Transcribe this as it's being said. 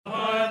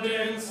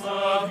abundance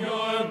of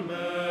your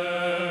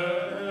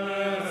mercies,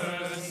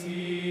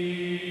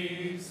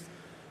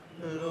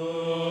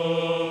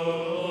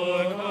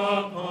 look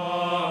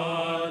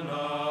upon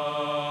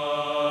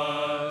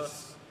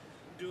us.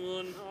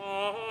 Do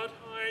not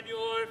hide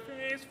your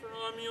face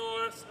from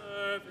your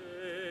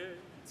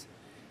servants.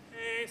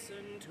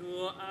 Hasten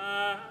to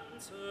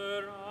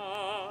answer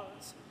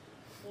us,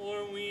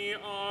 for we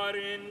are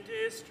in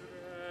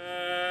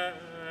distress.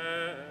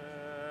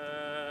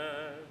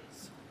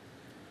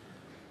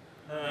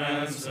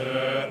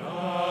 Answer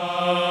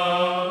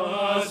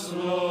us,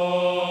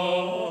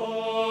 Lord,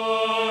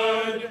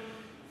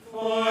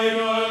 for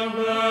your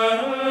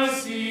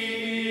mercy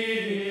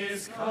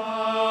is kind.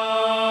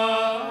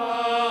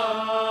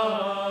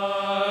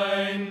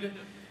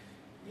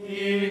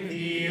 In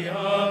the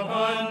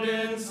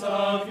abundance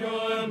of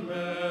your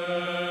mercies,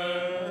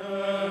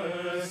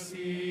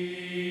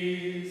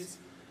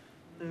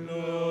 look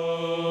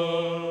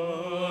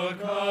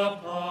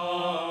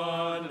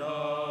upon us.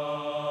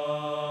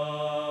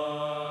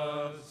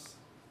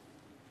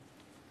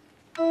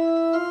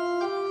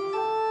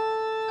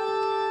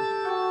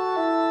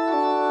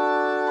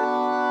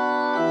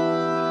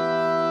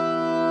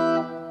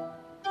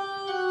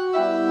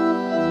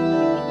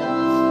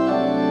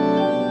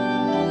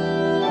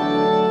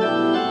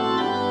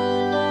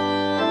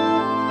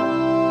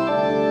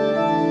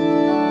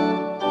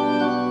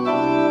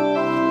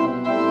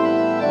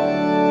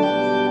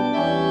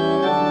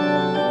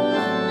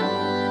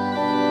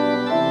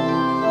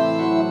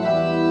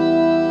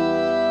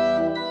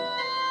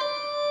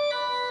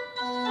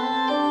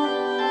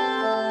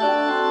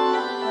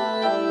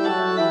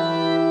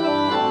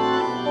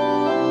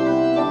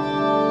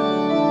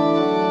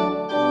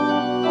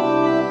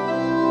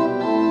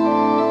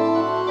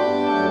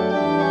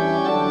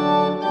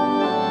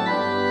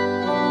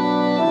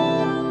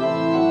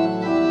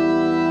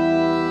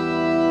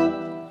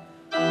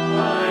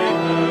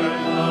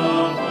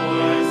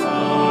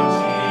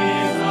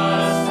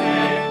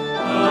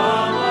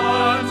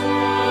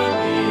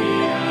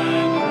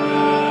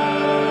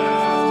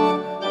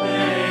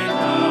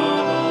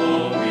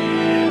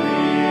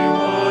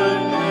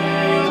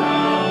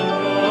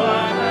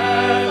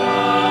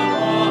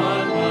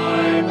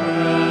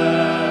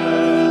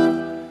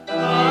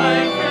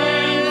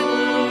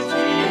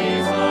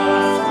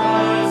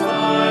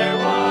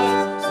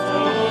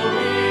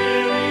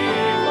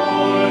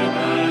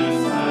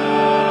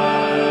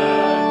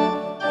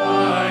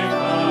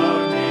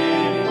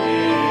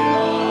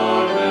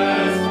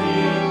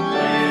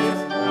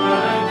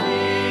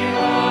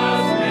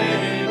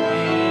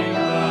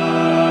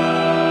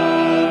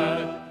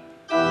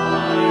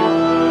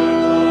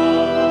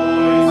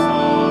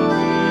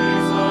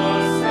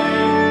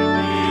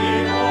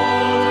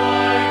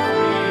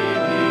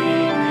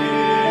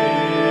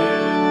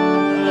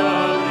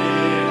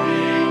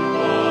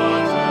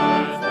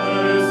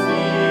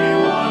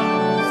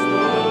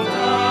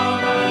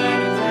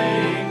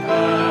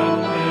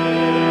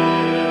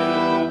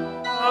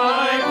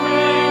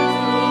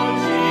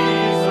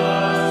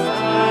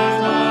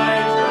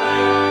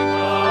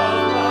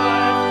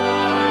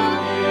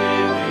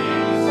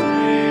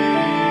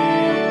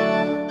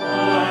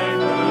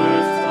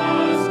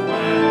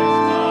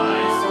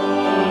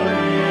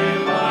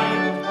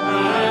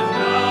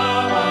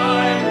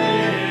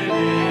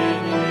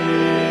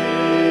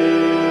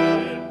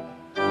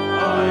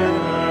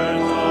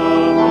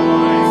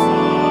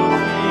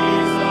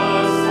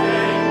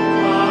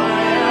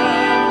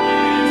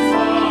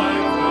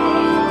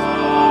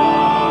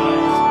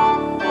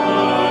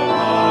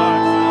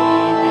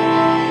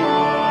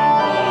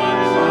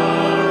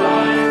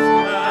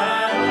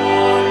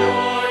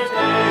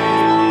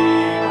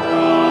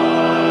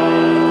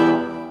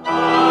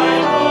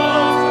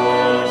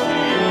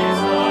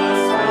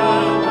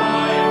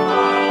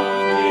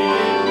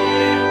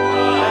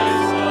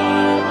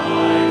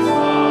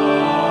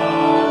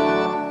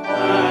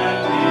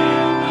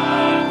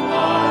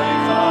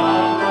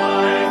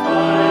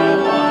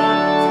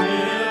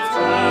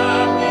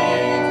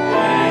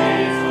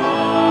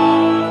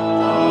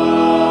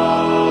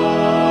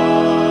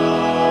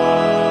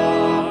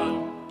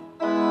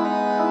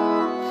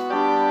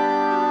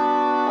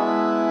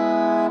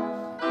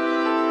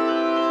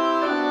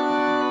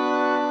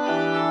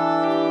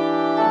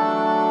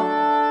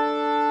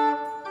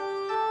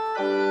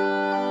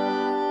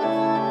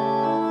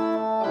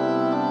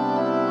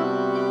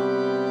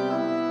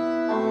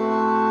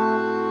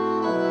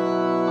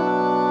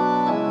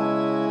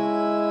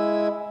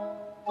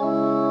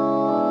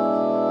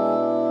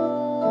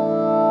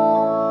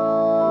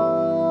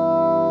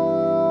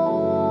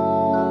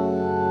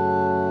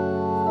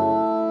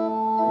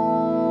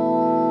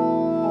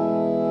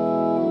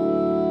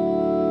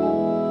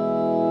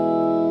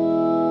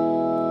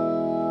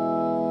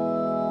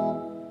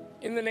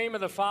 In the name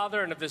of the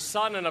Father, and of the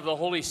Son, and of the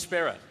Holy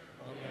Spirit.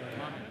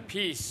 Amen.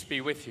 Peace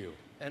be with you.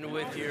 And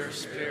with your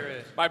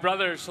spirit. My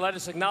brothers, let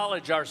us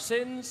acknowledge our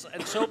sins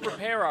and so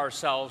prepare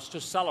ourselves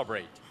to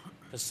celebrate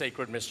the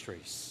sacred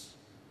mysteries.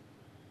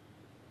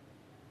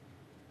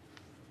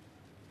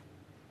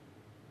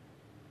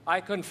 I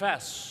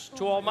confess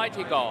to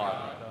Almighty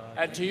God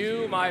and to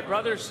you, my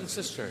brothers and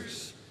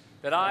sisters,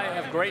 that I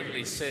have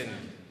greatly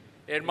sinned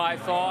in my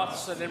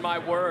thoughts and in my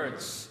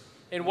words,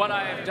 in what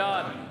I have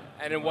done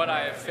and in what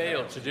I have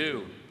failed to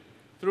do,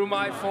 through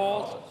my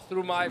fault,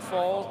 through my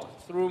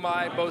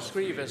most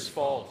grievous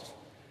fault.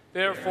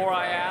 Therefore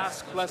I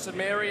ask, Blessed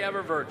Mary,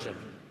 ever Virgin,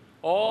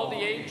 all the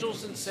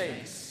angels and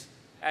saints,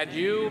 and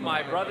you,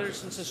 my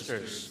brothers and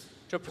sisters,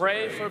 to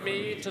pray for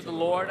me to the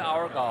Lord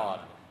our God.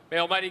 May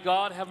Almighty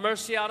God have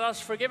mercy on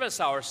us, forgive us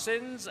our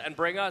sins, and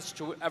bring us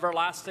to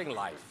everlasting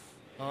life.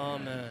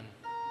 Amen.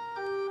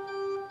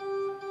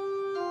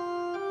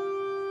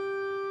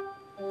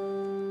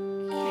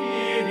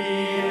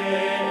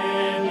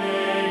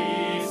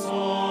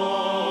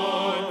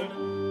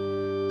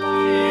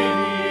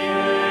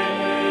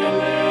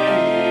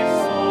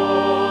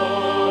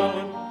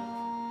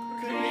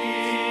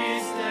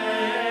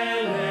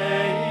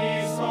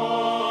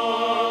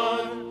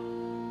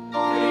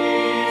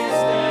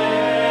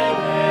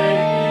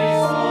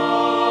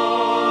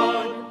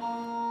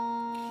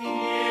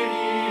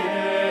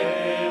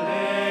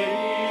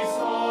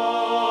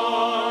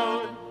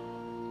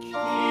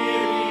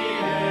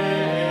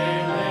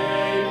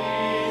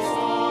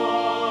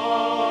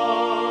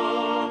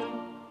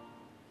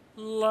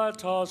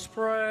 Let us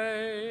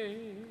pray.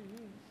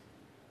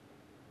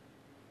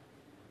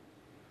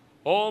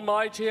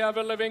 Almighty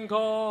ever-living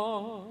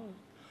God,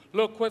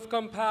 look with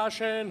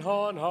compassion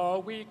on our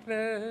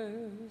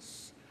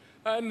weakness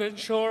and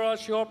ensure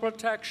us your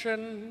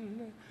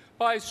protection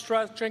by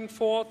stretching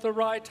forth the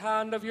right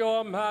hand of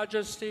your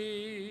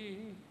majesty.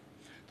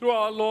 Through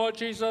our Lord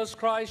Jesus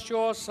Christ,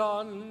 your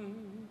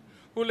Son,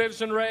 who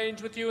lives and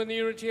reigns with you in the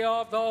unity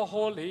of the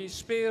Holy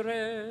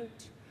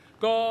Spirit,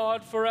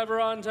 God forever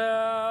and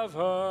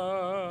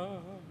ever.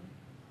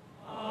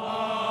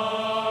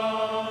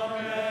 Amen.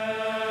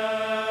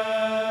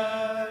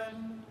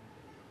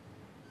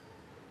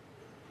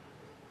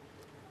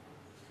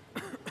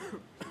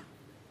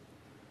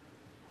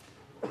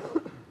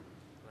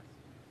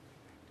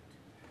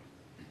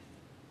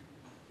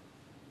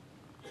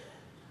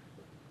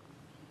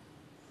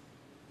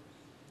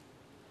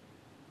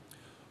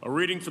 A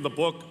reading from the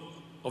book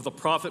of the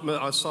prophet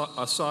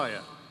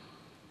Isaiah.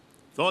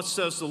 Thus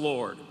says the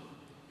Lord,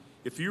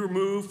 if you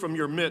remove from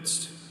your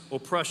midst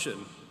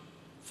oppression,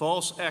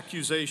 false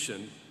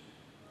accusation,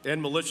 and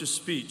malicious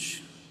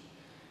speech,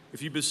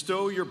 if you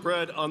bestow your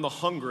bread on the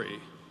hungry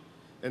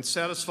and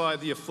satisfy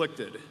the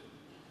afflicted,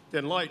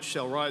 then light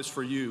shall rise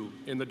for you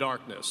in the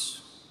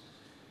darkness,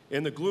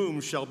 and the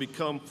gloom shall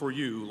become for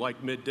you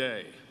like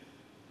midday.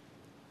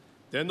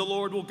 Then the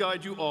Lord will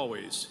guide you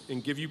always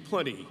and give you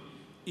plenty,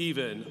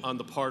 even on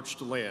the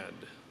parched land.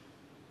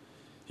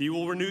 He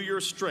will renew your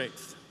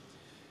strength,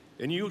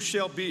 and you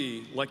shall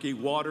be like a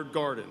watered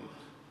garden,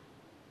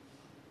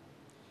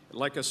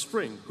 like a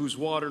spring whose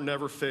water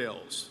never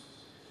fails.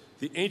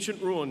 The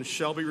ancient ruins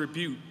shall be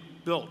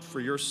rebuilt for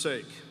your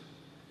sake,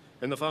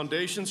 and the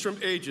foundations from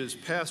ages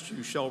past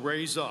you shall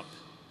raise up.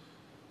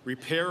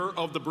 Repairer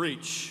of the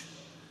breach,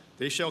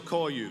 they shall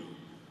call you,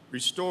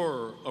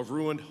 restorer of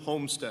ruined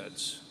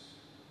homesteads.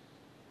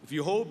 If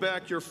you hold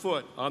back your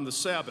foot on the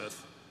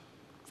Sabbath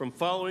from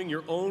following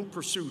your own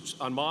pursuits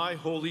on my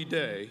holy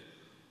day,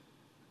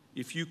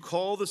 if you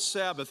call the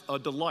Sabbath a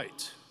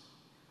delight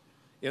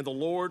and the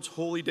Lord's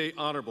holy day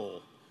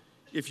honorable,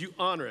 if you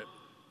honor it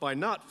by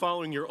not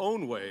following your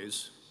own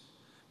ways,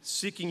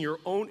 seeking your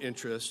own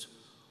interest,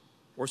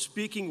 or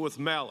speaking with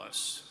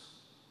malice,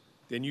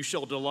 then you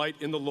shall delight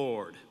in the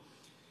Lord,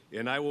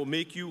 and I will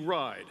make you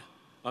ride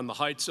on the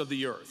heights of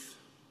the earth.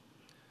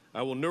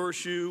 I will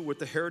nourish you with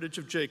the heritage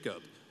of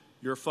Jacob,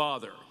 your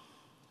father,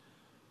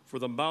 for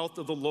the mouth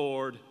of the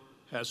Lord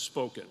has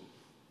spoken.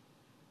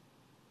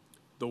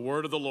 The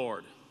word of the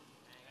Lord.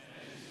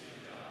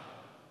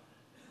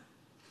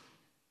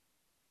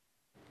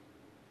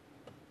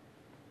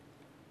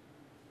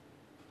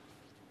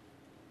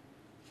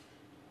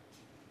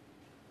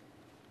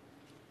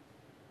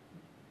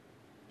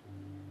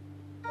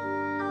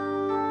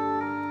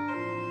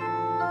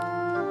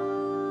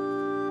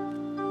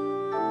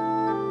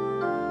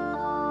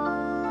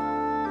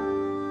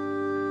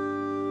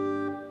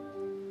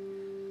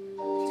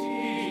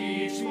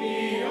 Teach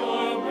me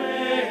your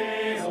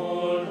way, O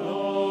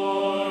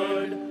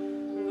Lord,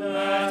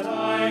 that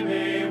I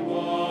may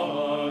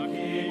walk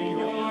in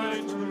your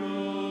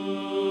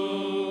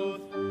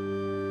truth.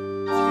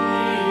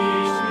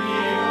 Teach me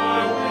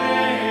your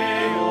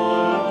way, O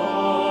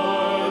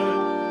Lord,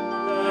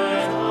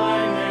 that I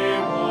may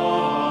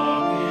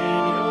walk in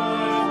your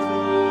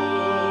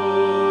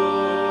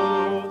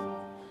truth.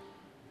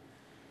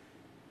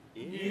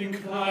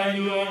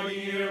 Incline your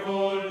ear,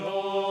 O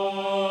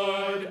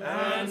Lord,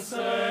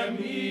 answer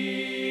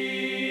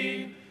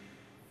me,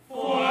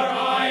 for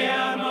I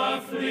am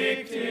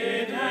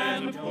afflicted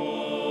and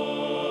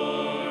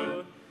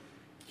poor.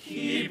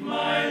 Keep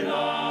my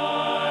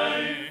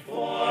life,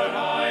 for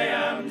I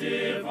am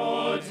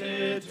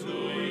devoted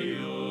to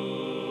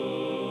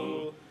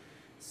you.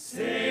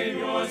 Save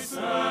your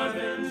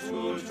servant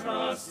who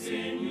trusts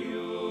in you.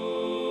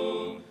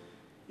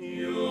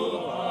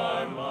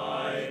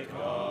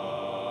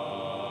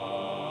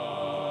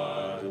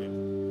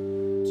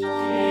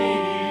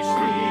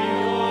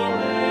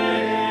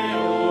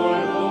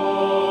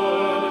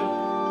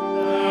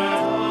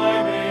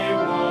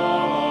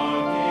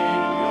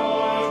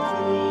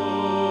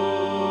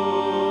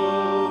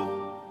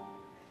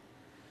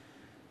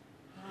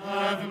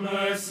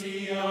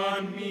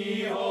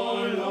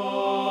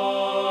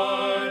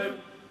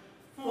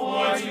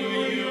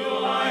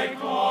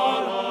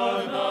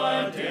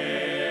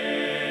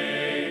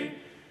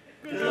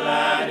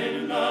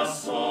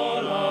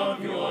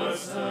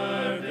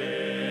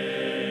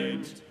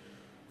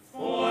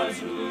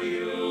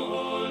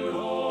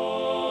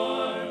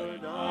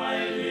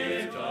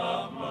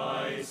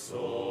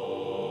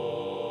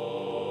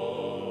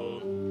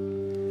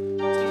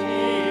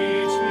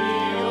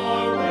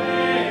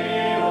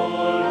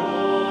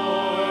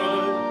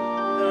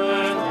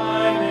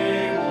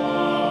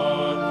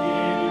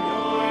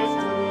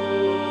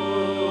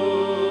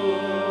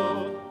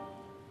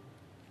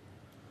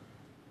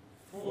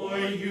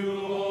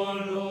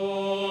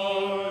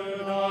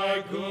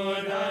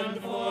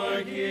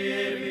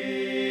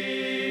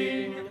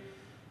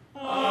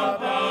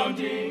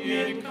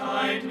 showing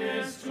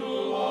kindness to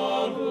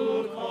all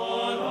who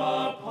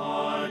call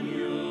upon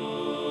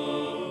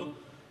you.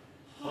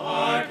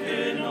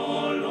 Hearken,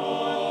 O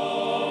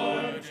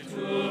Lord,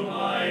 to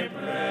my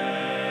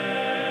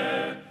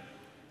prayer,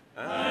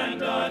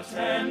 and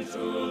attend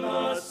to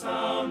the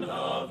sound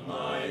of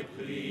my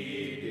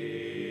pleading.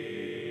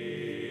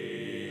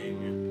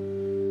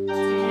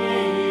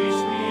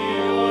 Teach me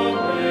your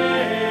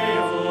way,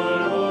 O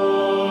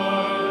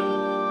Lord,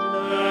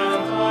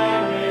 that I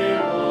may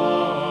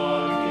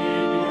walk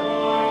in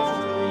your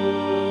truth.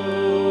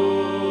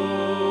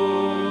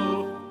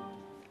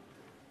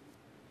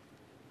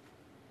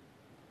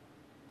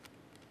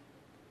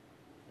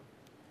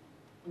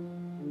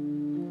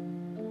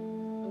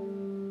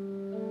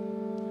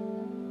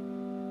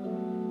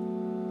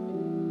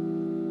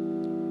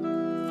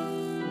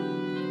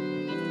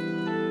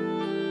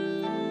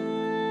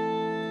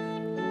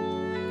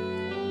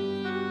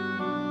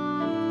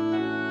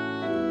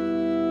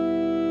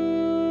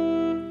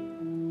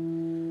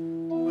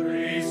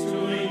 Praise to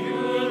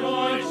you,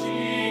 Lord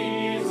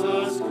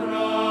Jesus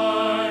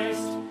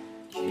Christ,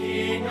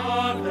 King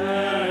of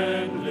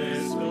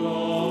endless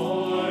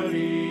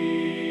glory.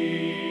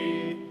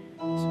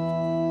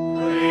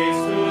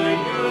 Praise to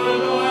you,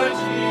 Lord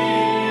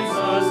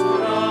Jesus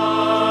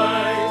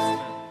Christ,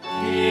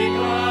 King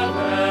of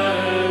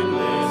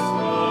endless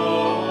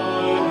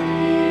glory.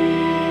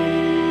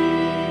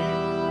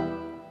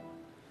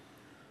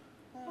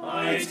 I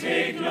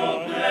take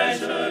no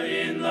pleasure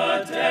in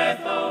the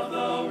death of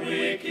the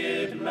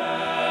wicked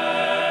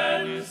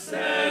man,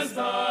 says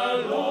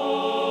the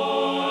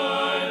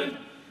Lord,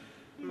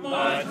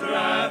 but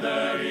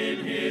rather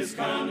in his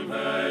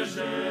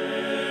conversion,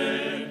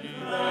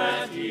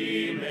 that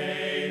he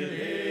may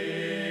live.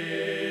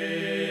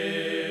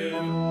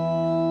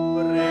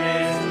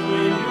 Praise to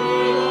you,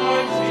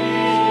 Lord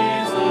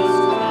Jesus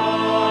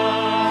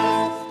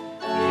Christ,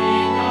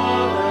 King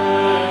of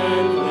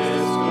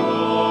endless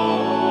glory.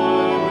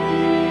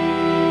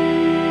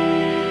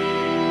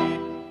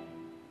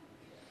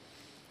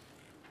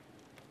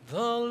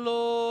 The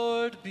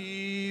Lord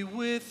be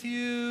with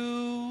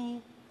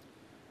you.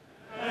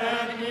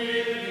 And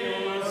with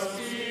your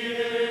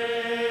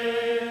spirit.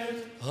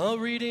 A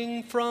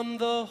reading from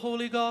the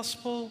Holy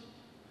Gospel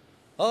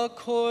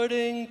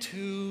according to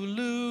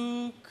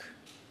Luke.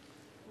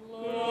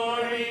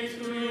 Glory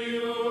to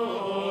you,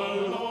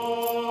 O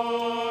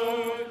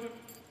Lord.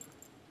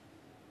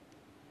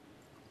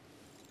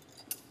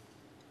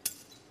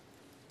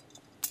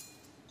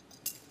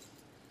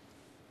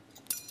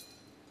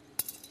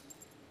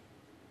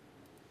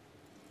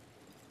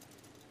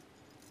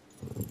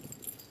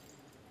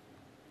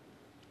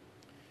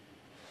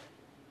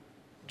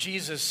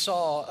 Jesus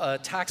saw a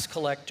tax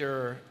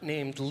collector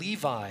named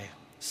Levi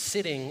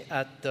sitting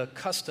at the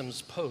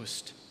customs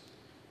post.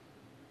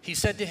 He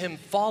said to him,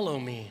 "Follow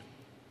me."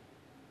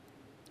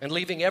 And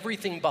leaving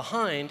everything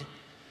behind,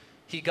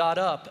 he got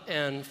up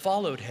and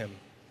followed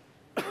him.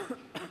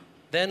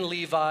 Then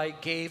Levi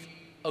gave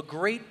a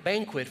great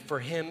banquet for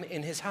him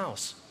in his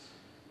house,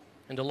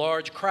 and a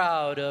large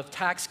crowd of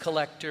tax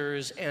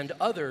collectors and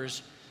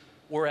others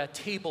were at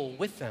table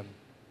with them.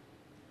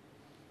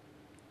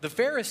 The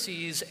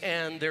Pharisees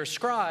and their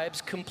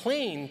scribes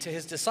complained to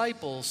his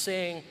disciples,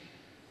 saying,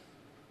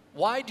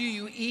 "Why do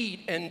you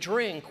eat and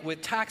drink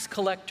with tax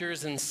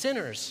collectors and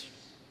sinners?"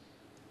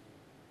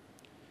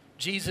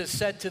 Jesus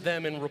said to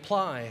them in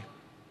reply,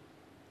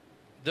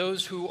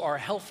 "Those who are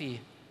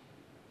healthy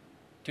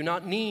do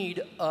not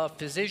need a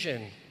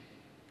physician,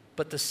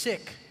 but the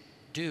sick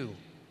do.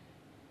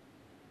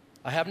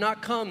 I have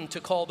not come to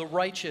call the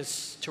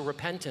righteous to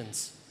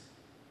repentance,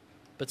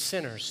 but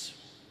sinners."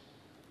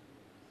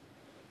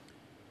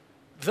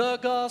 The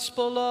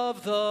Gospel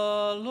of the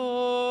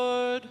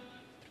Lord. Through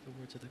the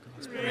words of the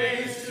Gospel.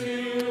 Praise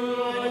to you,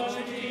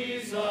 Lord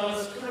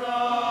Jesus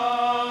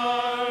Christ.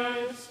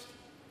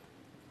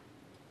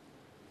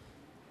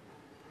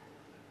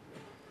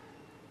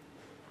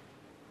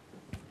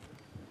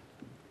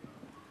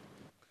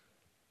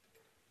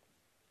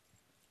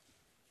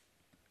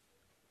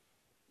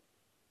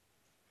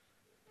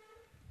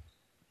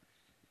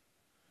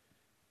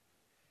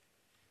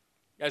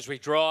 As we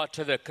draw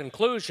to the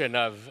conclusion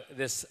of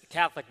this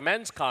Catholic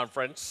Men's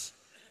Conference,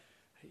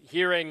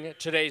 hearing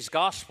today's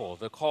gospel,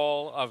 the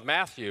call of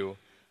Matthew,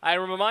 I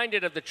am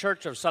reminded of the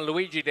Church of San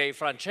Luigi dei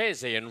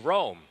Francesi in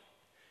Rome.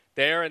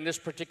 There in this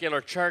particular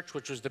church,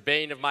 which was the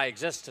bane of my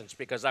existence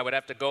because I would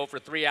have to go for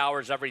 3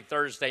 hours every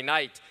Thursday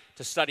night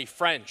to study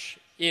French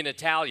in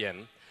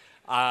Italian,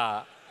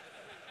 I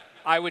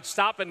would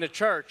stop in the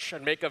church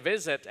and make a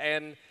visit,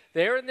 and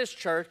there in this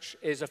church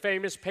is a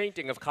famous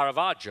painting of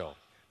Caravaggio,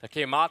 the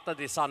Chiamata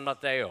di San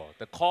Matteo,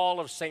 the call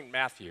of St.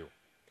 Matthew.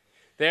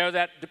 There,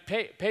 that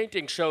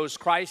painting shows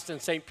Christ and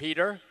St.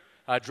 Peter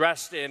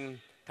dressed in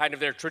kind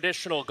of their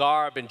traditional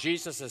garb, and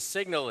Jesus is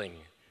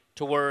signaling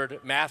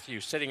toward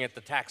Matthew sitting at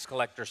the tax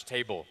collector's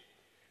table.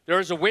 There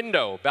is a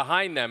window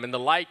behind them, and the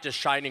light is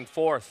shining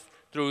forth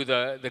through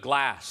the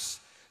glass.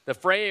 The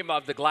frame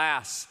of the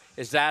glass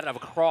is that of a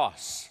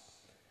cross.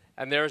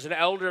 And there's an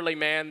elderly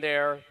man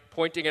there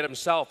pointing at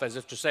himself as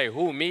if to say,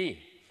 "Who,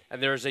 me?"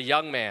 And there's a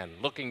young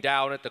man looking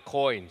down at the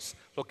coins,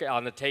 looking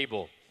on the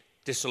table,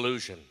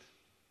 disillusioned.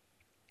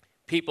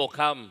 People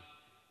come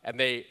and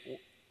they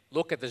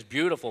look at this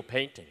beautiful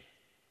painting,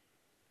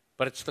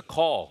 but it's the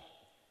call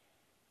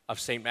of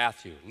St.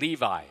 Matthew.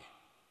 Levi,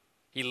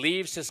 he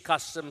leaves his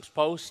customs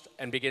post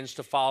and begins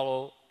to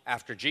follow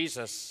after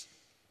Jesus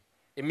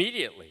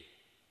immediately.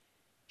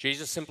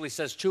 Jesus simply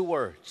says 2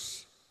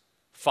 words,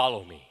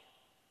 "Follow me."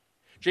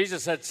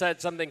 Jesus had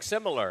said something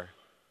similar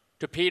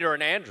to Peter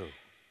and Andrew,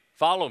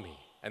 "Follow me,"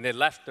 and they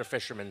left their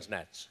fishermen's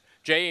nets.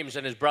 James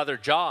and his brother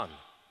John,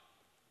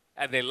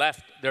 and they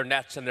left their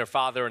nets and their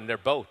father and their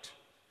boat,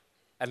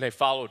 and they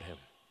followed him.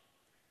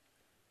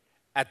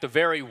 At the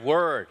very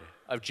word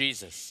of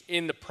Jesus,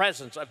 in the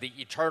presence of the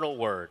eternal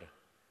word,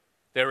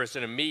 there is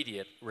an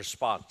immediate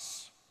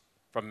response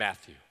from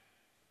Matthew.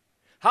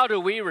 How do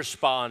we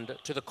respond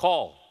to the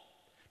call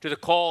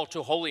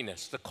to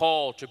holiness, the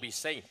call to be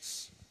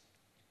saints?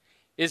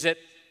 Is it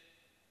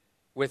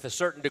with a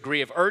certain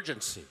degree of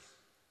urgency?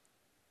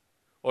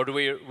 Or do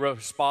we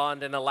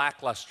respond in a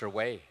lackluster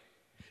way?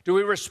 Do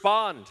we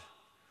respond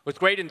with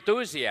great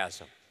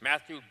enthusiasm?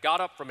 Matthew got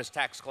up from his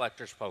tax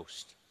collector's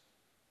post.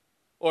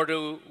 Or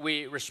do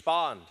we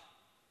respond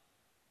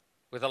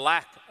with a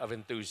lack of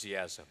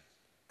enthusiasm?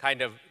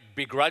 Kind of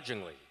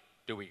begrudgingly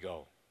do we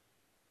go?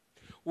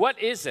 What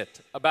is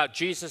it about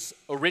Jesus'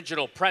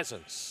 original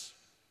presence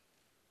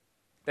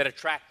that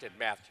attracted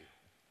Matthew?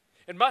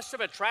 It must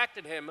have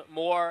attracted him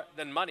more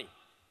than money.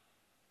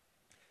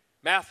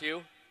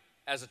 Matthew,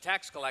 as a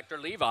tax collector,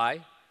 Levi,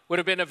 would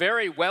have been a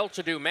very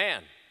well-to-do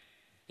man.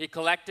 He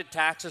collected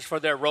taxes for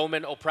their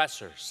Roman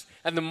oppressors.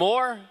 And the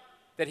more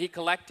that he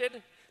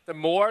collected, the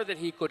more that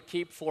he could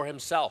keep for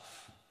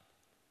himself.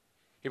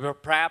 He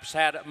perhaps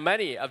had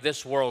many of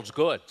this world's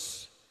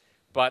goods,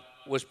 but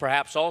was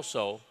perhaps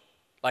also,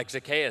 like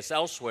Zacchaeus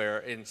elsewhere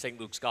in St.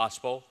 Luke's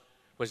Gospel,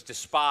 was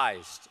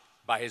despised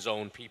by his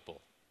own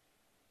people.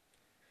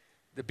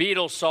 The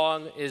Beatles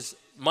song is,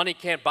 "Money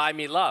can't buy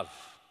me love."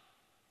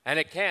 And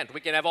it can't.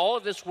 We can have all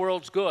of this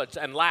world's goods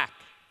and lack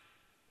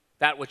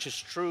that which is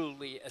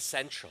truly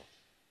essential,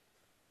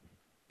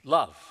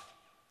 love.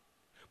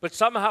 But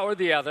somehow or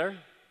the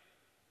other,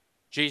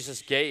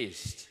 Jesus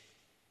gazed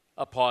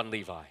upon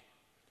Levi,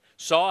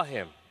 saw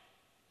him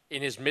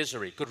in his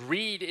misery, could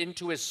read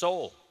into his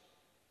soul,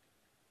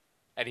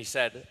 and he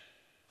said,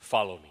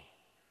 "Follow me."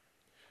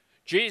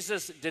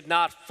 Jesus did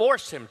not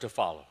force him to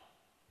follow.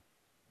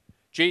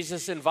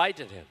 Jesus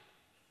invited him.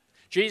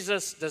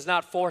 Jesus does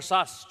not force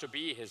us to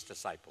be his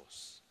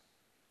disciples.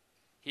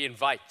 He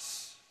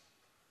invites.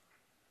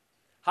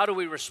 How do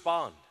we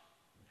respond?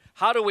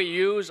 How do we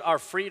use our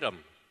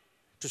freedom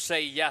to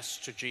say yes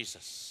to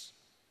Jesus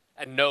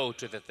and no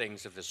to the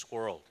things of this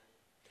world?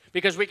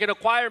 Because we can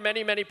acquire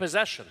many, many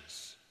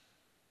possessions,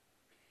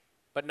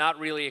 but not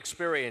really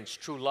experience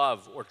true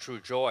love or true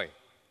joy.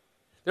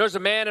 There was a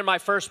man in my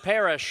first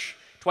parish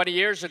 20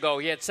 years ago.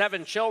 He had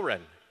 7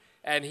 children.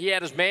 And he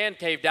had his man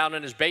cave down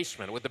in his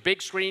basement with a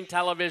big screen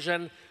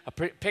television, a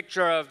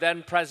picture of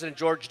then President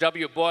George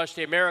W. Bush,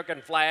 the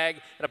American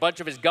flag, and a bunch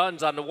of his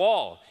guns on the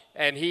wall.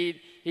 And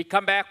he'd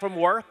come back from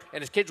work,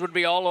 and his kids would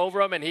be all over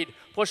him, and he'd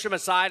push them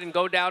aside and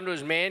go down to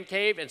his man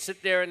cave and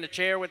sit there in the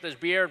chair with his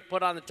beer and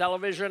put on the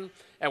television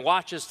and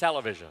watch his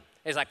television. And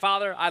he's like,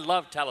 "Father, I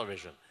love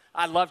television.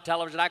 I love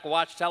television. I can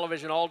watch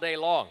television all day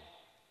long."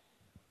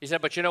 He said,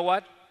 "But you know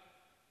what?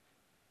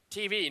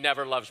 TV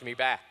never loves me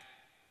back.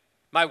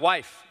 My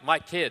wife, my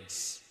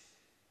kids,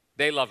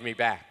 they love me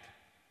back."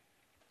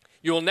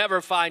 You will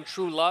never find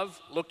true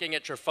love looking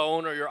at your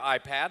phone or your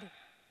iPad.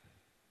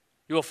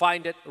 You will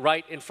find it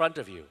right in front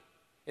of you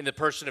in the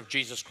person of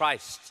Jesus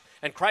Christ.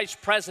 And Christ's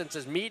presence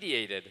is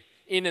mediated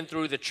in and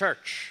through the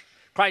church.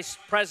 Christ's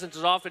presence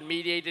is often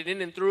mediated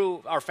in and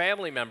through our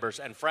family members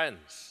and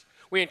friends.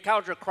 We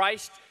encounter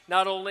Christ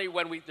not only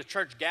when the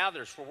church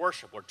gathers for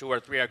worship, where 2 or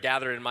 3 are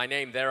gathered in my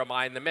name, there am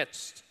I in the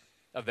midst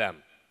of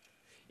them.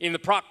 In the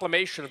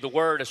proclamation of the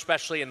word,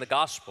 especially in the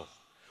gospel.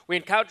 We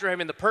encounter him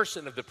in the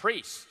person of the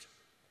priest,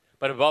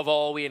 but above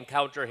all, we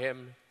encounter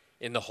him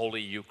in the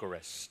Holy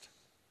Eucharist.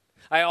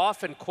 I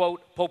often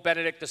quote Pope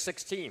Benedict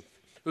XVI,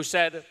 who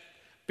said,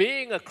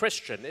 "Being a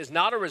Christian is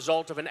not a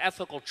result of an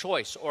ethical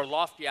choice or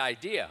lofty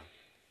idea.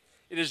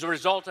 It is a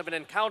result of an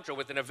encounter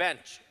with an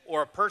event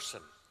or a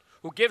person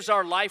who gives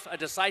our life a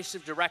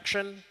decisive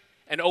direction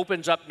and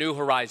opens up new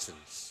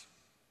horizons."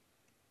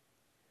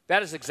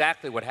 That is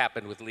exactly what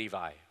happened with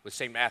Levi, with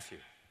St. Matthew.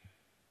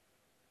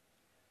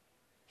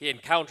 He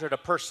encountered a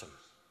person,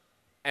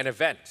 an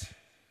event,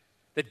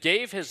 that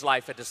gave his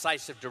life a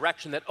decisive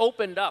direction, that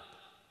opened up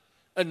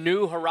a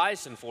new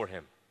horizon for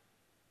him.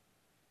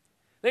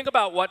 Think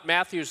about what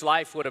Matthew's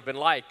life would have been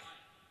like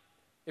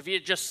if he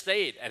had just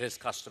stayed at his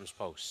customs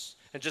posts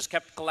and just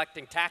kept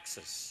collecting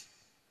taxes.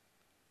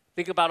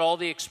 Think about all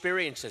the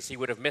experiences he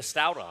would have missed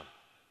out on,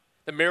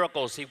 the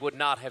miracles he would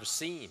not have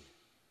seen.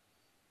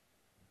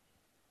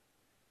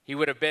 He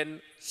would have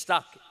been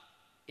stuck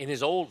in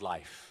his old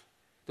life,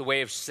 the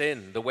way of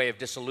sin, the way of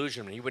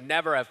disillusionment. He would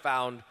never have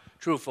found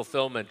true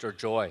fulfillment or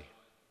joy.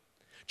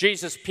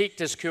 Jesus piqued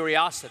his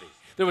curiosity.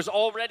 There was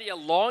already a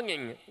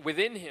longing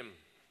within him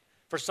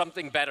for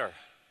something better.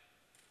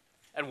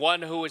 And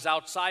one who was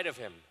outside of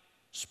him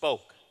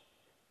spoke,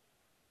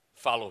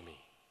 "Follow me."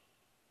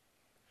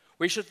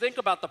 We should think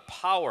about the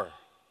power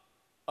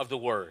of the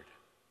word.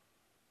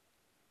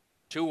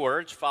 2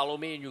 words, follow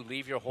me, and you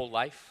leave your whole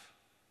life.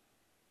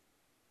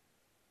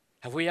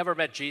 Have we ever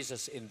met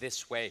Jesus in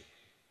this way?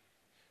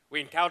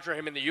 We encounter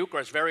him in the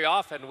Eucharist very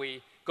often.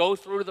 We go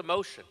through the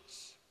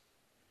motions.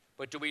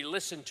 But do we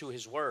listen to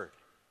his word?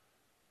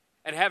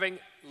 And having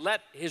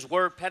let his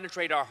word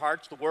penetrate our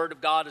hearts, the word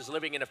of God is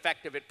living and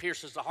effective. It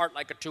pierces the heart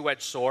like a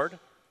two-edged sword.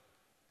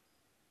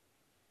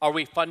 Are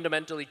we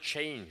fundamentally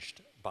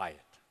changed by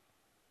it?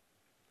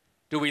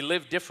 Do we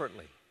live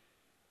differently?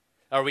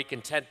 Are we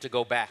content to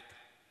go back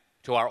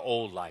to our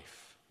old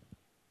life?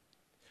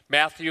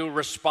 Matthew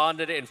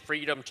responded in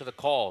freedom to the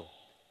call.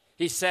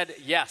 He said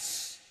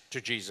yes to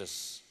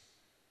Jesus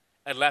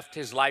and left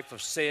his life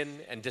of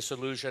sin and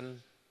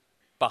disillusion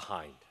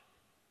behind.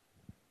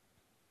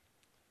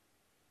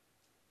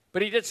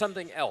 But he did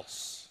something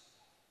else.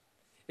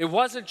 It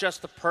wasn't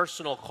just the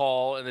personal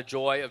call and the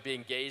joy of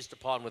being gazed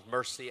upon with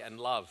mercy and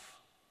love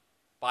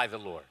by the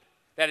Lord.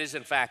 That is,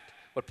 in fact,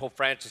 what Pope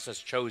Francis has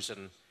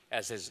chosen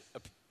as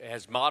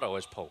his motto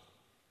as Pope.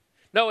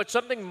 No, it's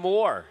something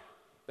more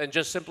than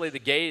just simply the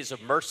gaze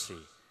of mercy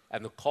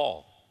and the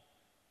call.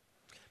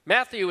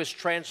 Matthew is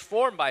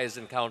transformed by his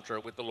encounter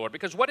with the Lord,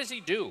 because what does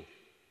he do?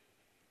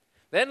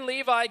 Then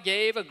Levi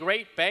gave a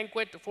great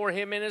banquet for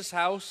him in his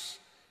house,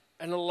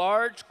 and a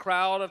large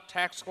crowd of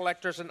tax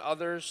collectors and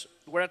others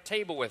were at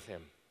table with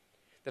him.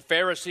 The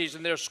Pharisees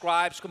and their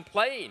scribes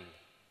complained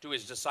to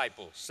his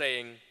disciples,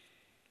 saying,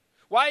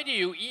 "Why do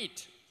you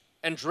eat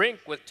and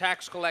drink with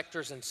tax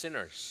collectors and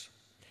sinners?"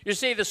 You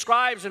see, the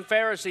scribes and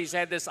Pharisees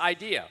had this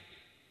idea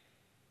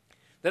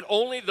that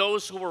only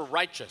those who were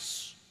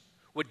righteous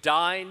would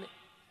dine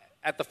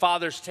at the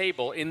Father's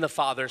table in the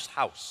Father's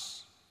house.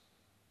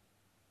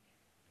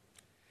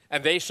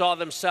 And they saw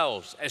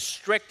themselves as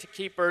strict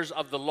keepers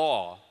of the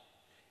law,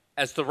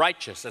 as the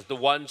righteous, as the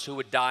ones who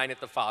would dine at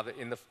the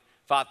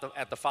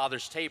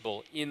Father's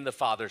table in the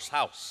Father's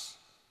house.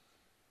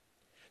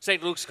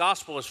 St. Luke's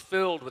Gospel is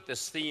filled with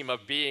this theme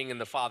of being in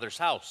the Father's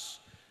house.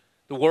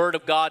 The Word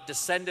of God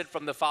descended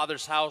from the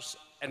Father's house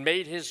and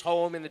made his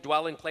home in the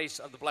dwelling place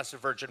of the Blessed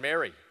Virgin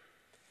Mary.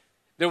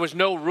 There was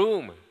no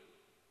room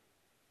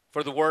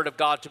for the Word of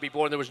God to be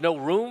born. There was no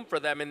room for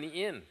them in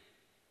the inn.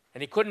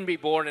 And he couldn't be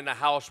born in a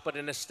house, but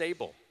in a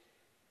stable.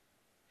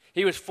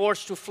 He was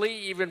forced to flee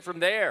even from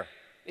there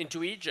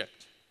into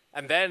Egypt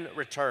and then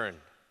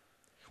returned.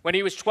 When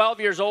he was 12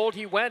 years old,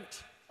 he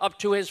went up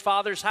to his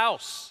father's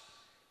house.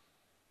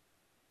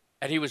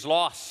 And he was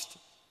lost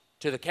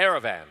to the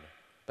caravan.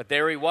 But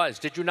there he was.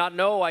 Did you not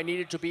know I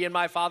needed to be in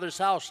my Father's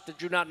house?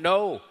 Did you not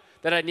know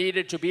that I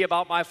needed to be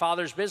about my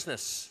Father's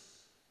business?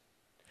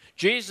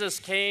 Jesus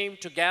came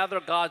to gather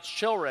God's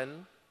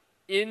children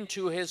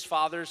into his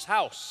Father's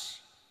house.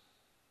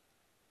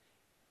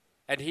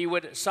 And he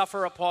would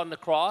suffer upon the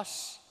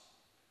cross,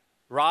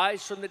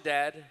 rise from the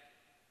dead,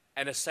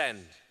 and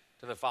ascend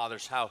to the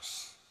Father's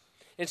house.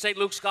 In St.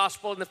 Luke's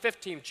Gospel, in the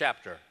 15th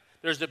chapter,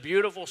 there's the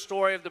beautiful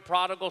story of the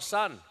prodigal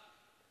son.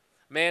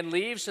 Man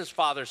leaves his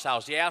father's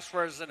house. He asks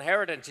for his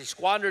inheritance. He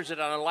squanders it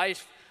on a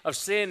life of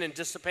sin and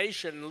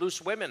dissipation and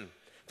loose women.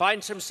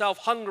 Finds himself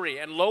hungry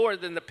and lower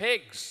than the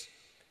pigs.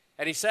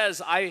 And he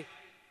says, I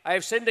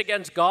have sinned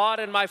against God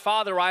and my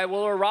father. I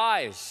will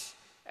arise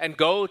and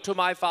go to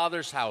my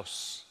father's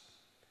house.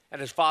 And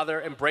his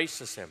father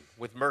embraces him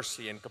with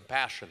mercy and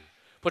compassion,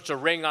 puts a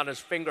ring on his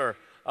finger,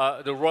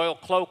 the royal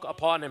cloak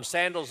upon him,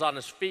 sandals on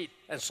his feet,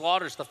 and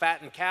slaughters the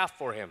fattened calf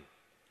for him.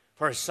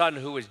 For his son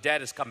who was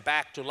dead has come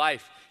back to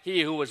life.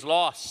 He who was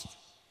lost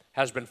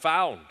has been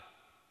found.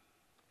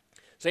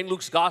 St.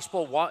 Luke's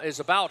Gospel is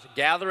about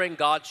gathering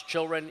God's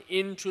children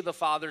into the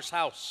Father's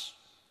house.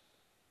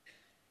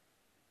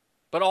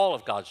 But all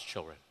of God's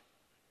children,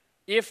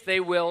 if they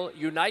will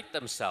unite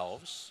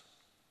themselves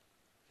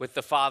with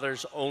the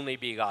Father's only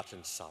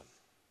begotten Son.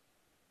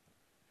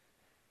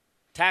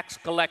 Tax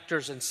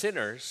collectors and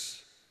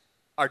sinners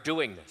are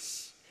doing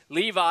this.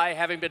 Levi,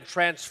 having been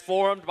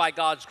transformed by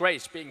God's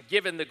grace, being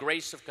given the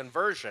grace of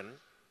conversion,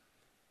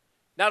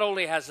 not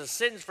only has his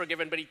sins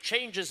forgiven, but he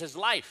changes his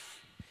life.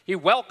 He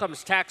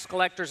welcomes tax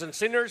collectors and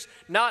sinners,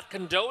 not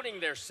condoning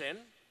their sin,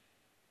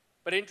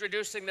 but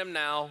introducing them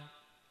now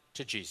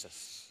to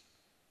Jesus.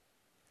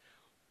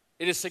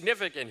 It is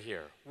significant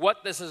here.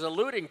 What this is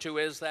alluding to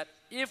is that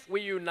if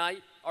we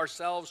unite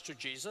ourselves to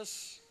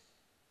Jesus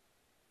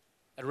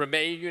and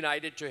remain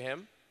united to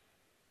him,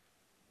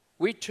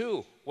 we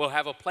too will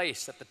have a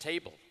place at the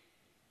table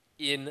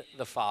in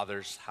the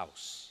Father's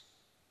house.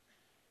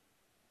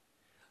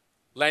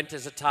 Lent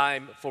is a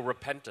time for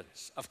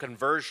repentance, of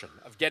conversion,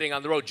 of getting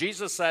on the road.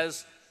 Jesus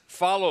says,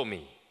 "Follow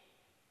me."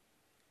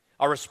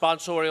 Our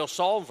responsorial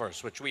psalm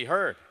verse, which we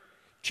heard,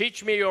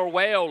 "Teach me your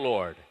way, O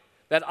Lord,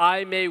 that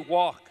I may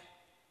walk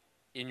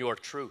in your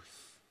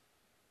truth."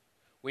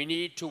 We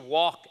need to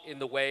walk in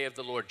the way of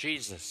the Lord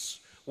Jesus.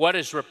 What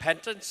is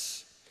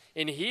repentance?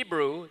 In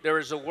Hebrew, there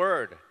is a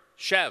word,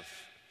 shev,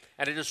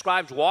 and it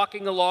describes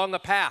walking along a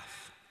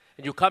path.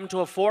 And you come to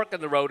a fork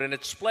in the road and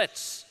it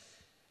splits.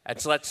 And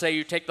so let's say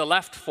you take the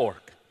left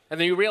fork, and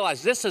then you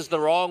realize this is the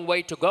wrong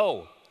way to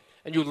go.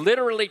 And you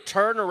literally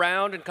turn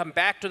around and come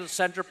back to the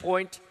center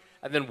point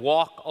and then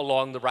walk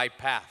along the right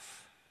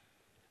path.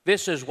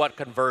 This is what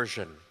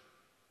conversion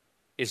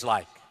is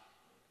like.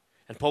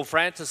 And Pope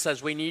Francis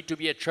says we need to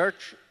be a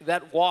church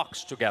that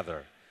walks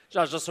together. It's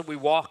not just that we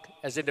walk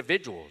as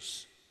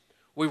individuals.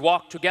 We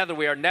walk together.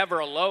 We are never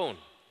alone.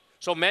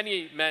 So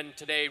many men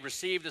today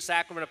receive the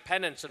sacrament of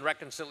penance and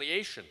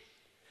reconciliation.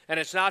 And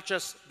it's not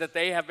just that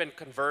they have been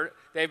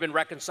they've been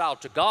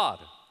reconciled to God.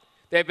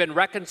 They've been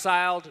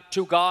reconciled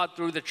to God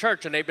through the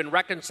church, and they've been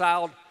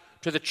reconciled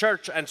to the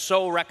church and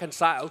so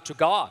reconciled to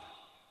God.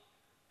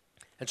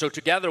 And so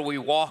together we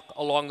walk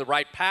along the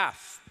right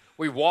path.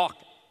 We walk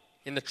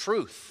in the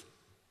truth.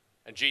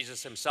 And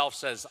Jesus himself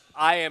says,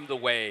 I am the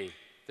way,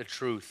 the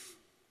truth,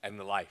 and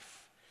the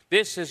life.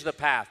 This is the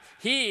path.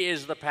 He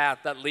is the path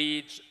that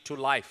leads to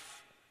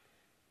life.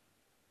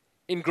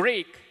 In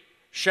Greek,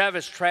 shev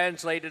is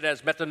translated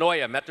as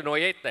metanoia,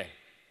 metanoiete,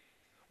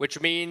 which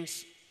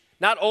means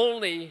not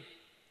only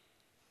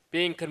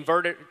being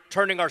converted,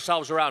 turning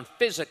ourselves around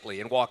physically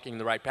and walking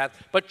the right path,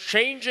 but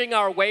changing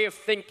our way of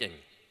thinking,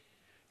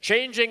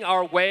 changing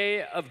our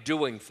way of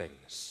doing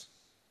things.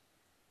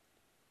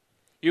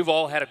 You've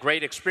all had a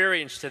great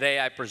experience today,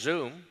 I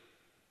presume.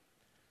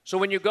 So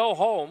when you go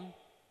home,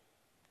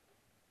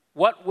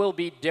 what will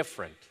be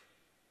different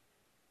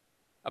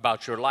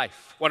about your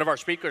life? One of our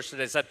speakers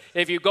today said,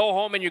 if you go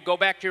home and you go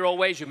back to your old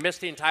ways, you miss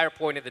the entire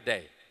point of the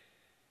day.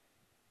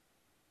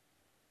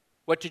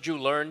 What did you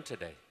learn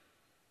today?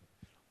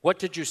 What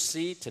did you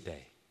see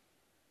today?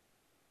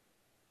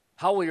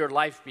 How will your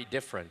life be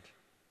different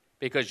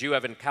because you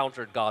have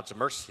encountered God's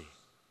mercy,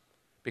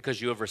 because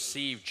you have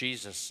received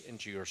Jesus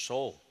into your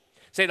soul?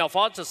 St.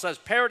 Alphonsus says,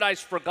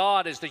 paradise for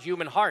God is the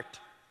human heart.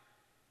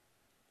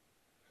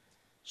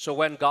 So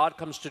when God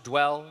comes to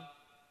dwell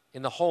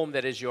in the home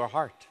that is your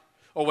heart,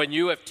 or when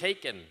you have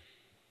taken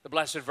the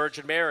Blessed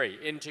Virgin Mary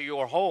into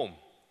your home,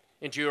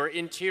 into your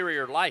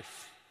interior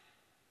life,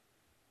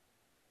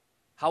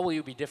 how will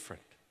you be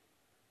different?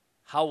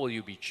 How will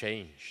you be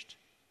changed?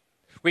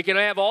 We can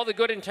have all the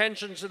good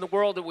intentions in the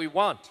world that we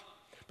want,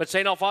 but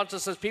St.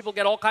 Alphonsus says people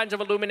get all kinds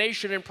of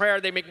illumination in prayer.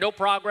 They make no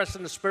progress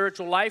in the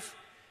spiritual life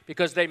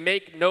because they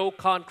make no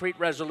concrete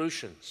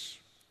resolutions.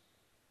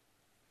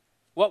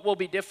 What will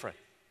be different?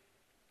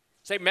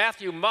 St.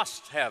 Matthew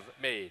must have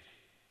made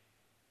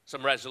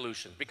some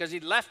resolutions because he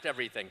left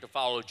everything to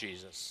follow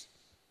Jesus.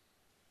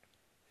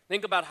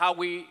 Think about how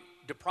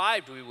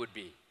deprived we would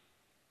be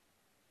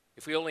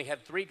if we only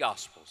had 3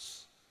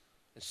 Gospels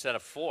instead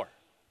of 4.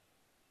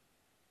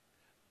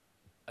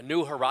 A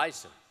new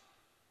horizon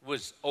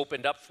was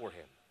opened up for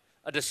him,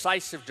 a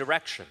decisive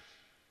direction.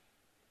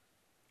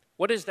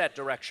 What is that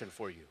direction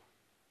for you?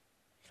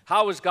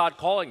 How is God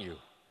calling you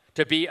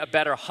to be a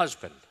better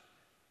husband,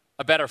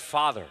 a better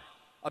father,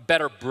 a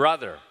better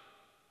brother,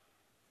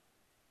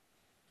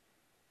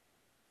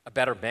 a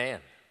better man?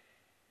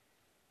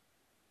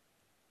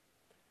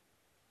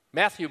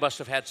 Matthew must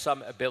have had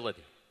some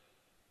ability,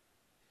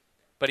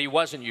 but he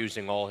wasn't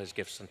using all his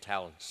gifts and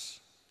talents.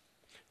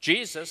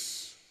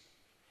 Jesus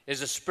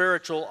is a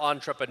spiritual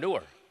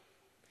entrepreneur.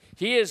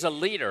 He is a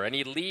leader, and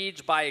he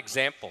leads by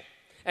example.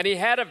 And he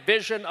had a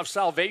vision of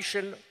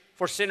salvation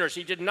for sinners.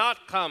 He did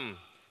not come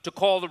to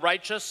call the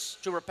righteous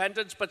to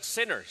repentance, but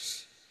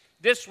sinners.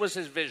 This was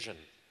his vision,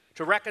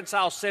 to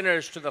reconcile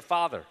sinners to the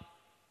Father.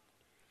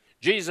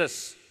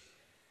 Jesus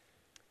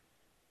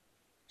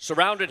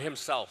surrounded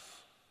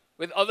himself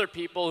with other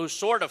people who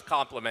sort of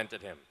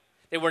complimented him.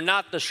 They were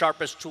not the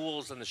sharpest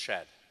tools in the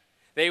shed.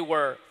 They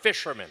were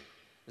fishermen,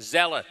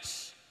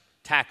 zealots,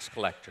 tax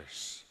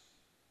collectors.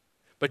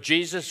 But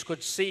Jesus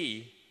could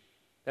see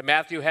that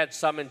Matthew had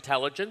some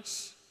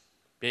intelligence,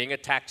 being a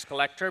tax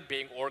collector,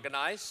 being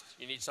organized.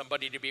 You need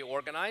somebody to be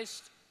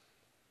organized.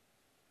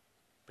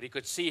 But he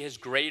could see his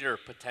greater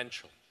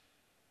potential.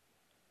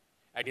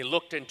 And he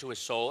looked into his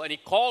soul and he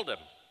called him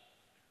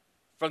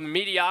from the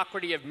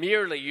mediocrity of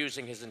merely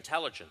using his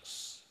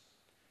intelligence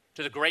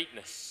to the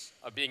greatness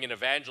of being an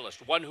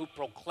evangelist, one who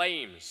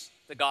proclaims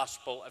the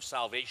gospel of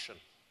salvation.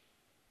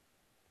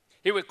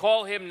 He would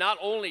call him not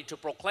only to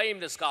proclaim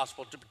this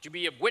gospel, to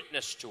be a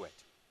witness to it,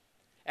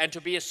 and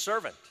to be a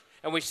servant.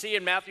 And we see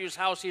in Matthew's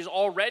house, he's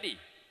already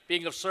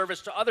being of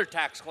service to other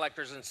tax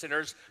collectors and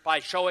sinners by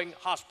showing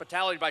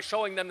hospitality, by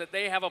showing them that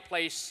they have a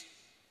place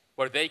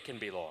where they can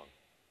belong.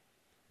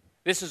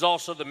 This is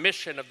also the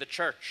mission of the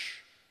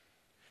church,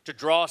 to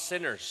draw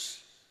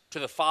sinners to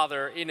the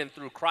Father in and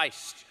through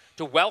Christ,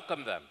 to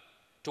welcome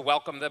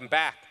them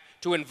back,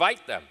 to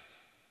invite them.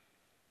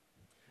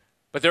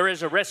 But there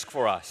is a risk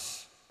for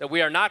us that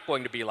we are not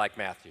going to be like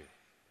Matthew,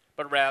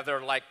 but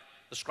rather like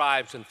the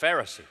scribes and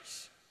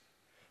Pharisees.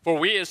 For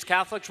we as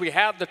Catholics, we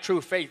have the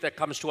true faith that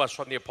comes to us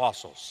from the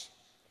apostles.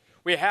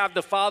 We have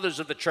the fathers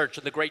of the church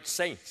and the great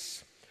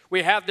saints.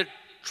 We have the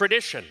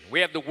tradition.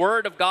 We have the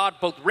Word of God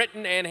both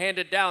written and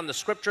handed down, the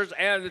Scriptures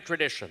and the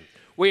tradition.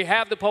 We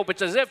have the Pope.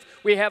 It's as if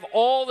we have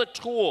all the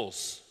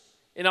tools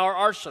in our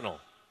arsenal.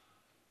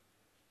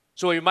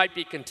 So we might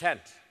be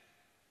content.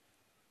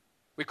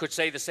 We could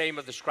say the same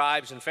of the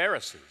scribes and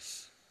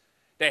Pharisees.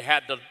 They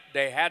had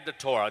the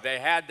Torah. They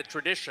had the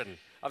tradition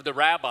of the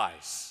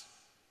rabbis.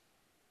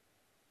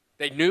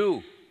 They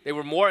knew they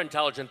were more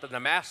intelligent than the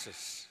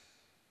masses.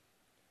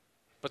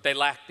 But they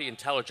lacked the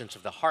intelligence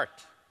of the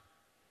heart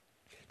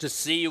to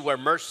see where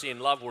mercy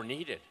and love were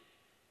needed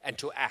and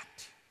to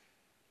act.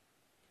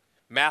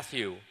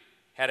 Matthew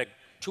had a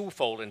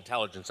twofold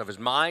intelligence of his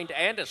mind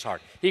and his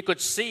heart. He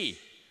could see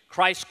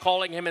Christ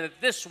calling him and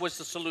that this was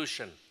the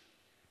solution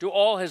to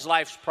all his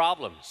life's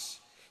problems.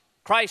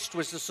 Christ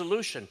was the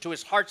solution to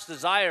his heart's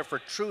desire for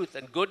truth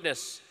and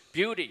goodness,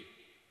 beauty,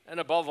 and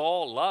above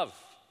all, love.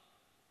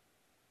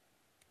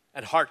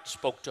 And heart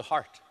spoke to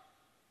heart.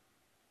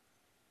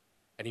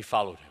 And he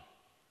followed him.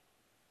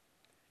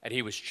 And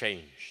he was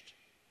changed.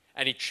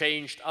 And he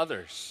changed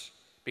others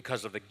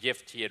because of the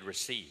gift he had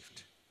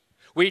received.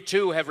 We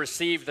too have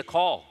received the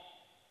call.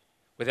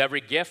 With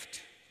every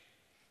gift,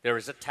 there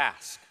is a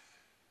task.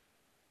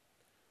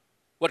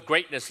 What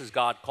greatness is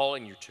God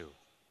calling you to?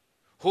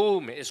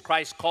 Whom is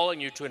Christ calling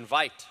you to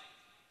invite,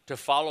 to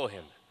follow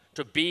him,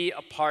 to be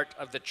a part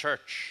of the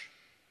church?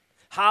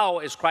 How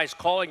is Christ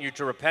calling you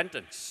to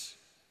repentance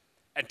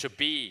and to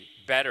be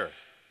better,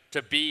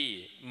 to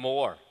be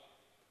more?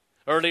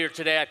 Earlier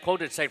today, I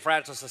quoted St.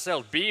 Francis of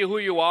Sales, be who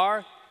you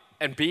are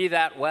and be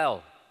that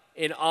well,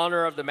 in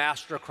honor of the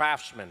master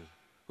craftsman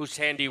whose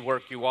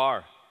handiwork you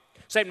are.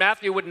 St.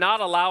 Matthew would not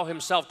allow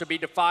himself to be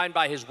defined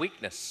by his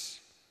weakness.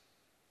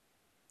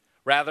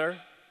 Rather,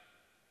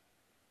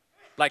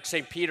 like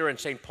St. Peter and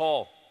St.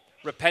 Paul,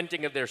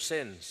 repenting of their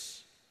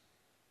sins,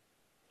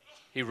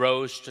 he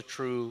rose to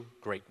true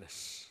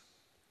greatness.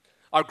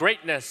 Our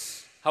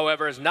greatness,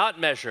 however, is not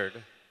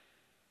measured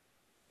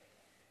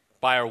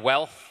by our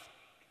wealth,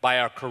 by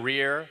our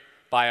career,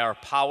 by our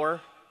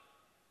power.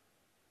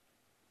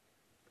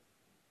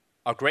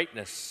 Our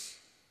greatness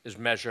is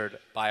measured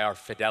by our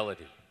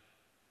fidelity,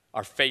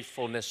 our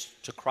faithfulness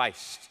to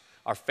Christ,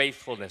 our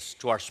faithfulness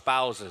to our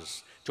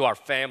spouses, to our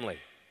family,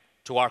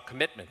 to our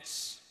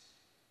commitments.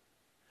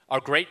 Our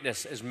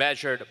greatness is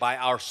measured by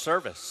our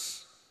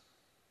service,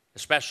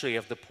 especially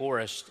of the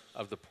poorest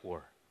of the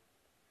poor.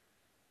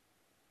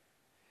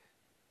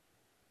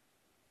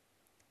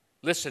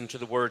 Listen to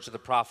the words of the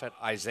prophet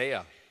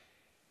Isaiah.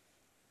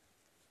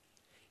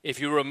 If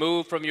you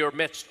remove from your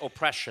midst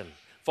oppression,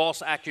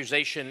 false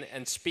accusation,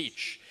 and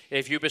speech,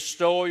 if you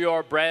bestow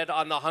your bread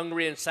on the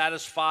hungry and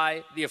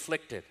satisfy the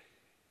afflicted,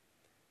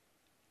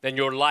 then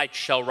your light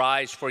shall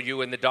rise for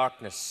you in the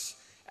darkness,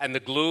 and the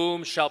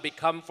gloom shall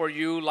become for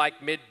you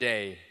like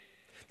midday.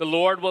 The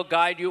Lord will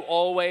guide you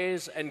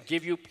always and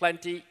give you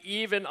plenty,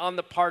 even on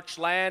the parched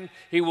land.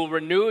 He will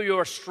renew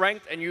your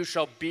strength, and you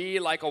shall be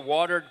like a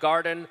watered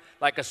garden,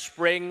 like a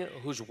spring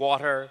whose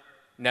water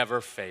never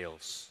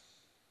fails.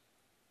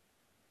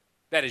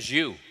 That is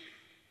you.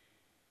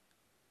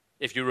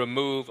 If you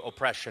remove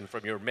oppression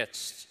from your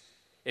midst,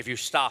 if you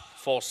stop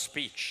false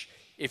speech,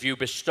 if you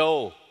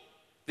bestow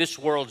this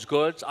world's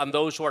goods on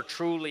those who are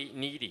truly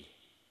needy,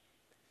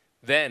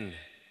 then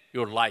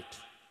your light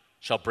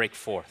shall break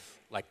forth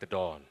like the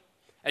dawn,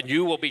 and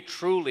you will be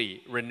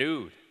truly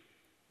renewed,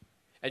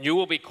 and you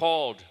will be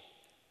called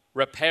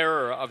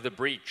repairer of the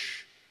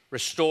breach,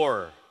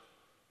 restorer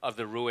of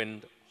the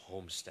ruined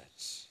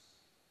homesteads.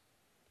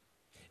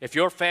 If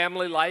your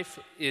family life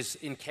is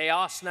in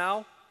chaos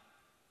now,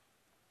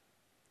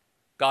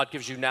 God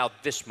gives you now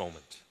this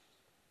moment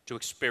to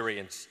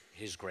experience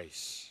his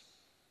grace,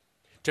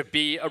 to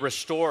be a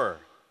restorer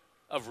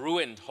of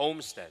ruined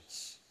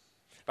homesteads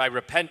by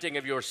repenting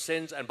of your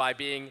sins and by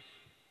being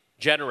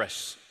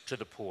generous to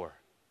the poor.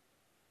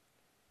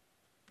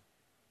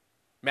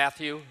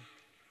 Matthew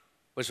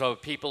was of a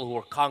people who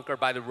were conquered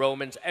by the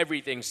Romans.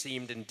 Everything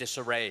seemed in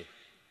disarray.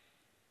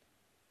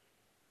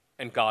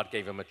 And God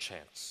gave him a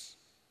chance,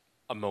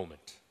 a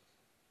moment.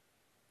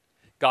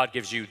 God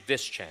gives you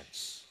this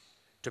chance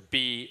to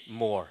be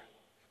more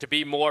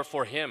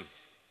for him,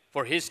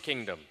 for his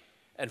kingdom,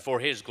 and for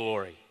his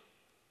glory.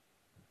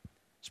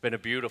 It's been a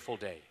beautiful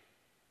day.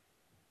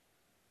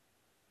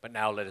 But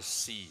now let us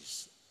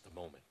seize the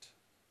moment.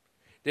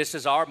 This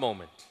is our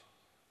moment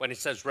when it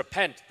says,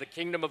 repent, the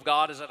kingdom of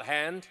God is at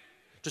hand,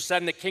 to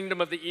send the kingdom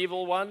of the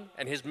evil one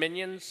and his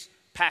minions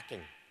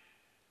packing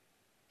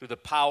through the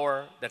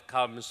power that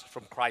comes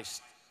from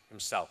Christ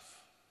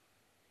himself.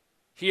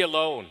 He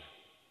alone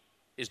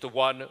is the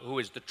one who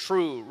is the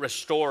true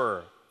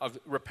repairer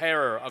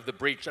of the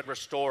breach and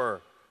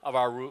restorer of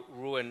our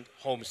ruined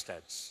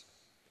homesteads.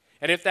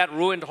 And if that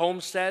ruined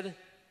homestead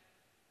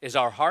is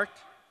our heart,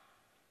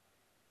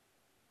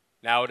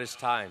 now it is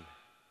time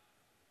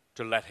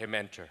to let him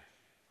enter,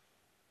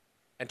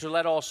 and to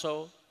let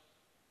also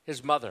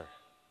his mother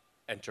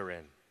enter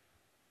in.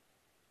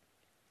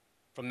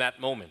 From that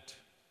moment,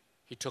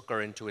 he took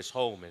her into his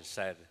home and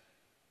said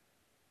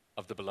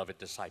of the beloved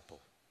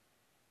disciple,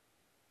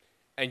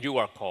 and you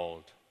are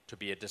called to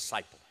be a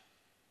disciple,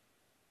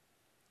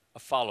 a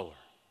follower,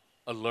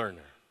 a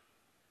learner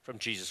from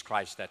Jesus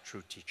Christ, that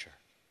true teacher.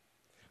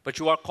 But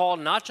you are called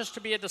not just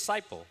to be a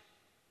disciple,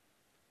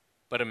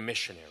 but a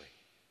missionary,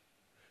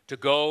 to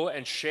go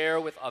and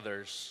share with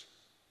others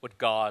what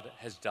God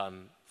has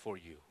done for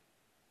you.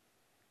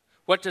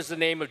 What does the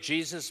name of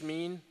Jesus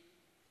mean?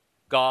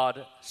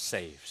 God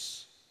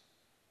saves.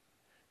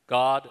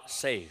 God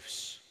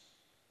saves.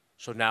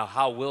 So now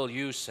how will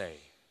you say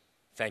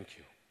thank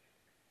you?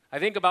 I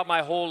think about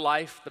my whole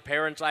life, the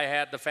parents I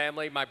had, the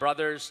family, my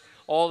brothers,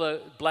 all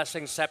the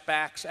blessings,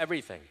 setbacks,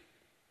 everything.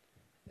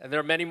 And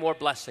there are many more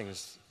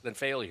blessings than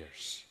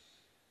failures.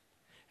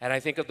 And I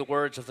think of the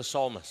words of the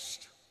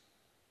psalmist.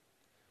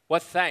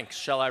 What thanks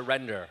shall I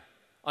render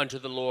unto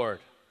the Lord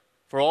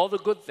for all the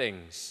good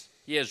things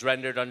he has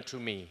rendered unto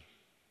me?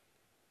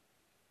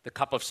 The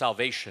cup of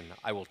salvation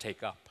I will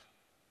take up,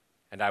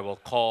 and I will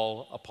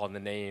call upon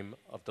the name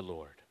of the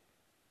Lord.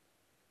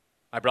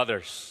 My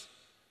brothers,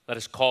 let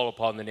us call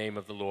upon the name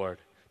of the Lord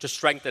to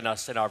strengthen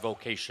us in our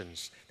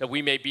vocations, that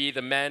we may be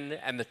the men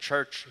and the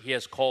church he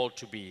has called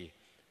to be,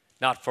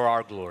 not for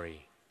our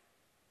glory,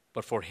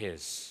 but for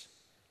his.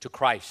 To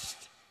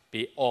Christ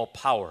be all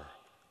power,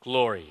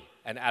 glory,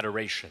 and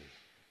adoration,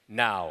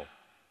 now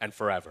and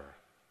forever.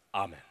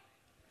 Amen.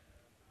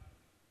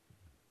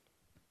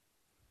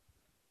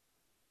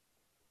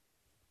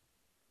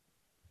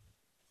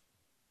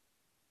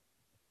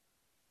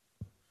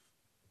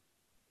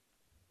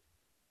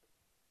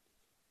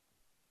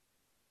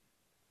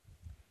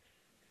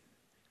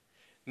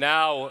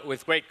 Now,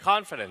 with great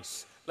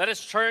confidence, let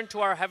us turn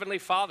to our Heavenly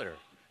Father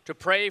to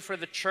pray for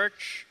the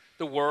church,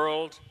 the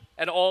world,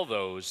 and all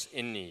those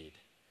in need.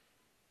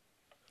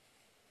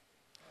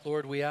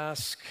 Lord, we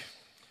ask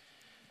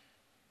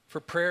for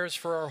prayers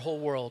for our whole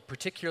world,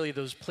 particularly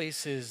those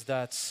places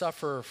that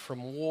suffer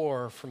from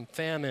war, from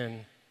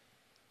famine,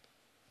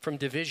 from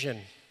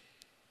division,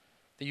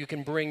 that you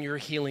can bring your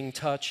healing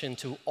touch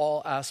into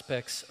all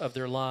aspects of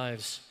their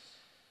lives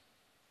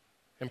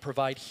and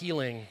provide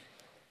healing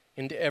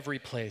into every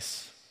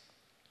place.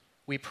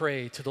 We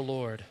pray to the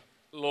Lord.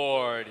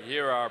 Lord,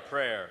 hear our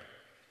prayer.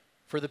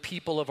 For the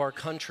people of our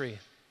country,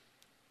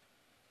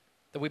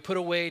 that we put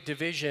away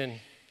division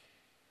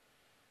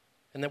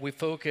and that we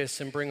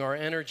focus and bring our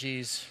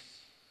energies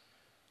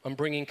on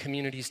bringing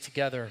communities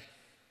together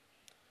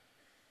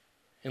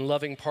in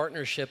loving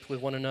partnership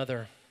with one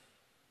another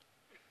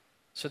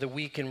so that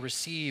we can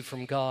receive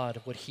from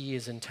God what he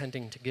is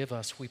intending to give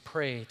us. We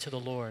pray to the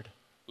Lord.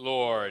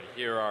 Lord,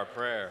 hear our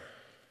prayer.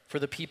 For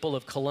the people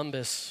of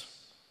Columbus,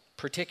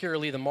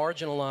 particularly the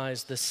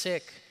marginalized, the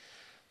sick,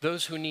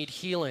 those who need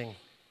healing,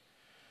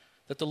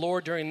 that the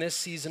Lord during this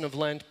season of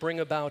Lent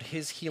bring about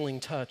his healing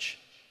touch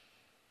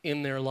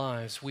in their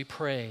lives. We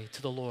pray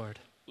to the Lord.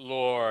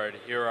 Lord,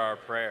 hear our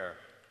prayer.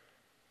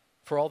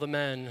 For all the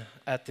men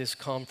at this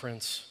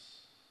conference,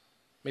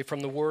 may from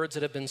the words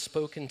that have been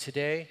spoken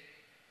today,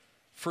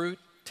 fruit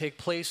take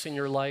place in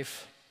your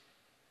life,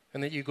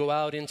 and that you go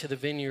out into the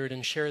vineyard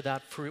and share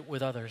that fruit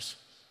with others.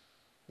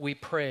 We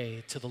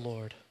pray to the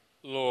Lord.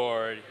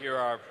 Lord, hear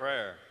our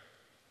prayer.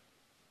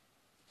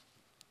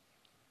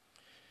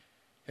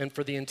 And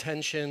for the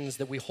intentions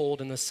that we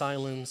hold in the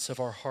silence of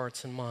our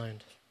hearts and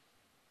mind,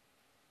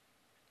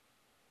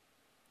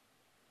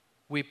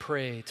 we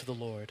pray to the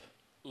Lord.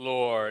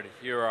 Lord,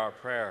 hear our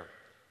prayer.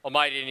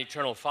 Almighty and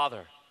eternal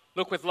Father,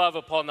 look with love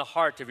upon the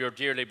heart of your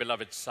dearly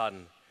beloved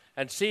Son,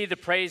 and see the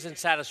praise and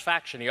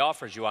satisfaction he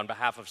offers you on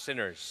behalf of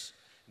sinners.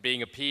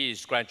 Being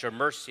appeased, grant your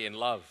mercy and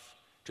love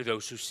to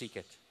those who seek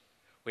it.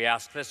 We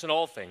ask this in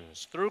all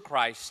things, through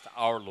Christ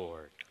our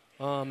Lord.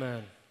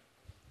 Amen.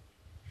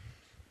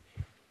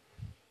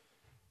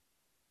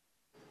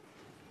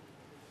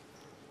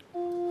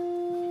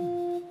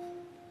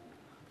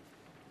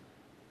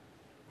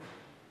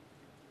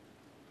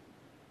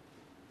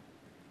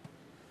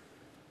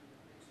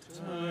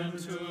 Turn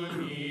to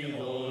me,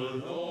 O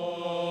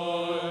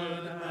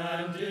Lord,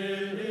 and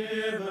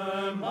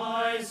deliver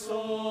my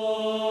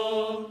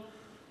soul.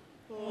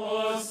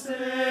 Oh,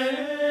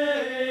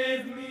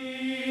 save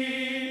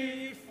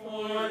me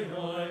for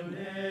your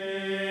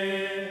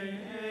name's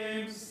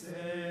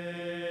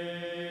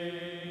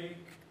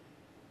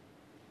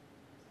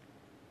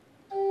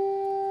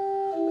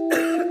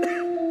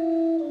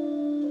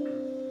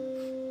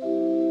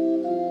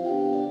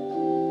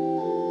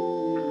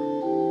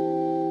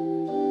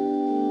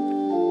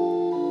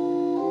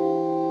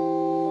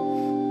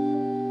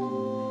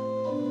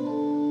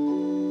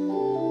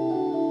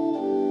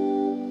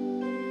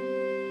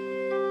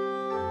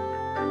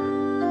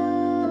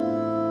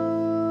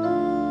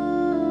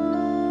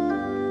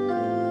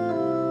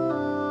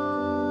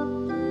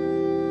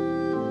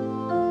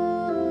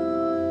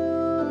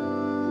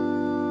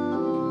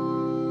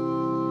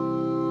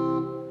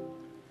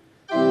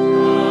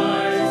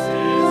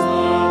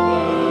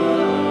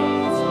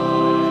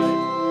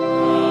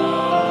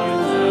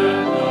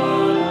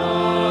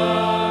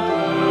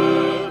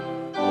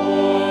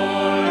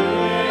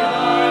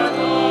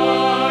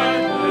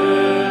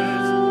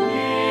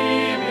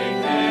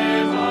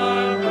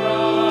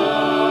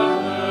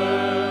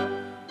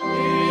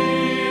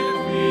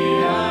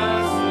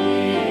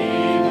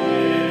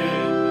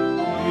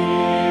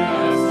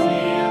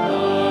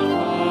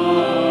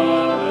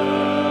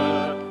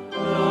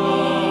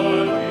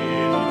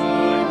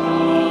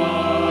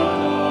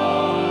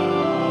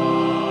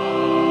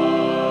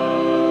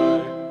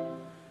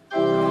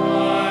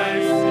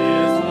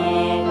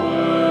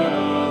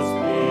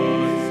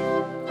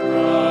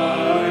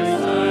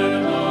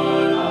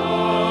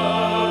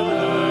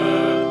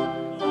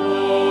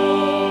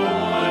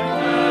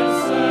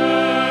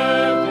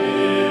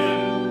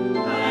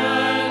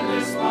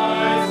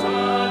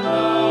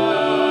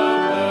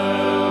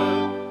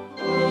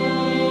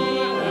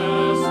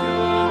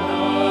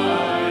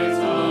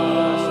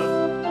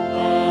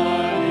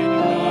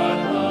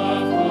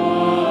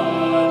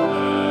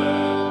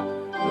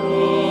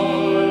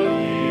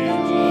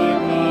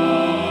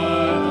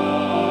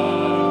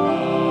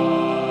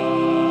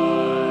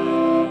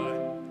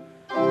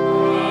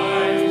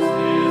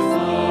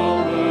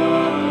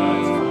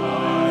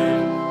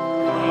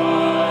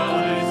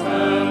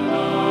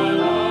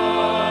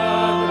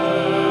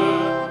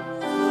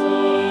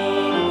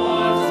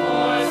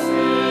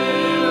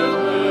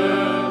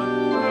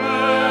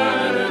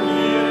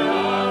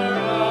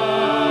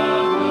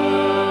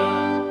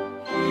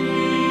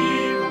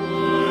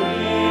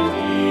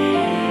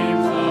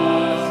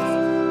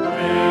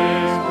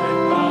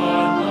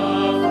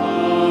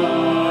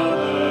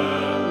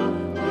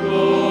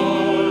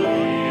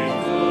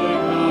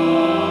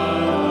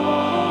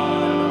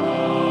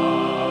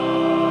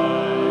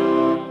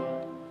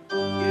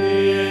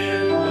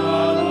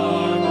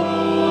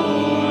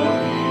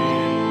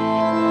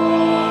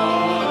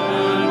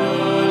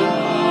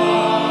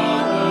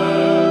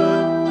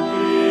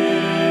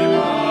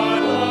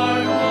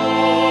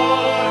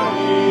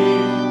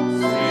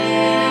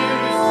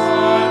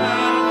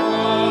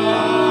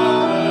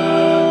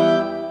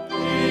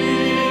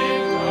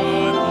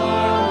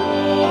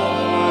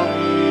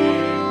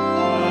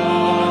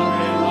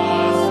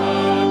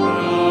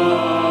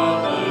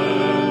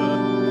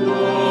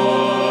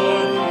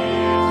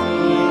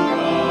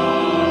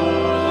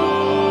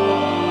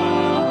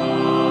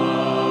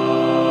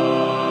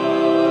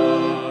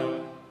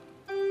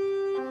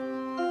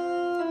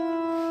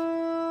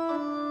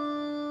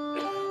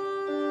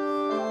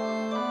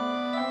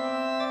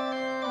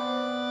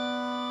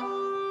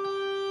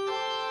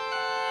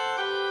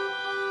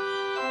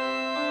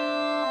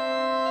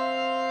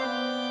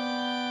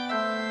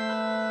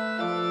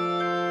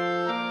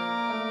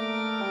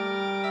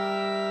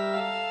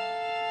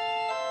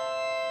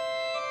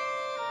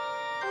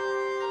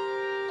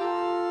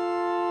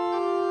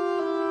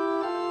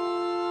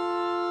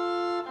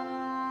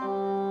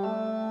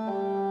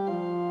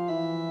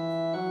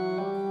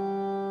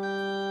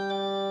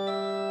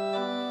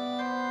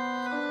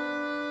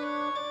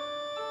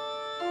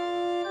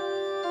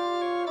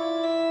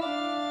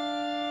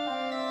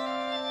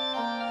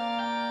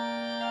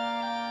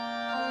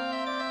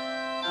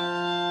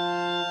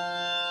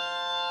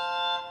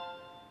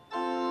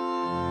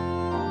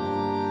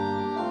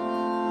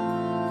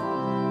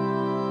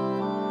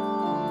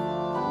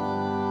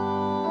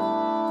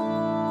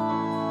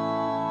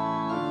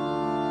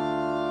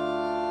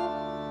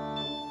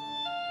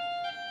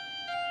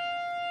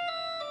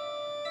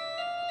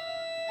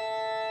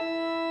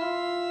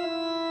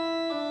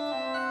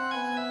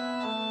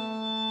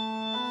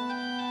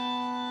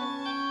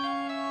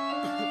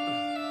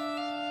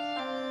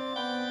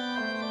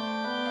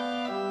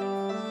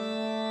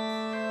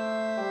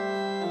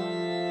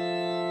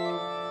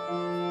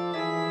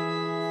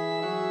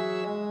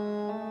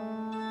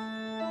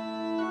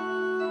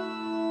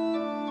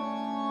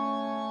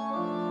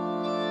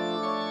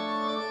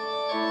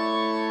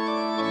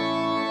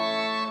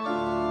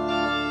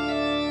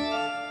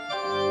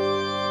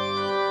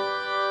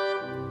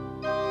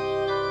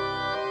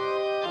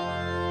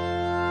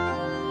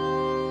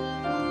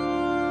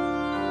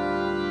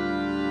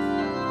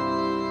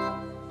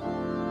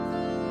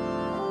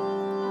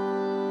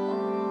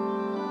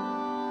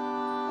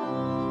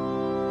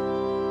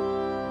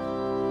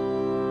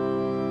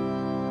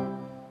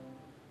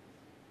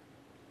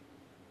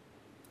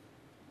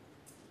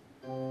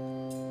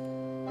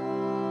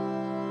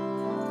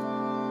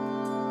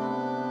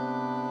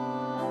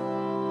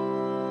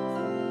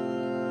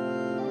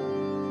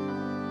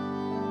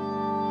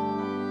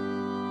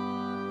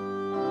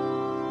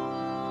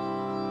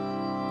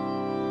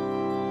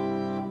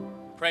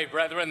Pray,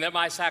 brethren, that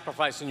my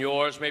sacrifice and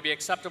yours may be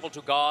acceptable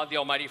to God, the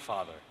Almighty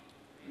Father.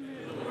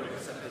 May the Lord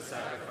accept the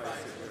sacrifice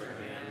at your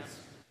hands.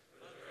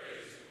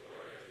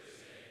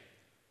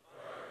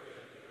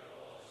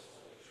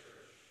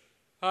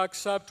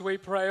 Accept, we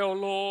pray, O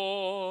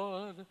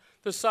Lord,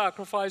 the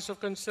sacrifice of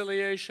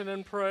conciliation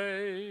and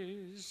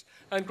praise,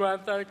 and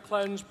grant that,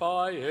 cleansed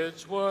by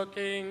its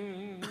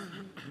working,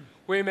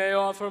 we may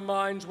offer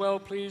minds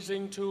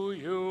well-pleasing to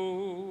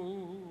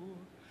you,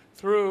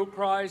 through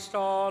Christ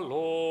our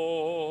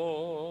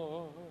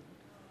Lord.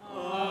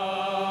 Amen.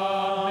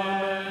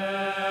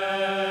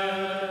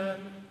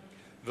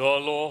 The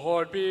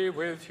Lord be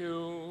with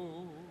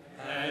you.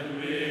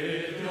 And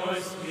with your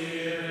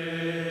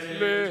spirit.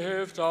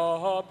 Lift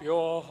up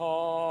your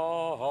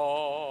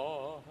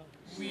hearts.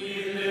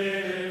 We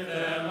lift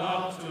them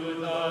up to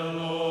the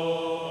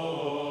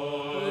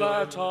Lord.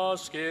 Let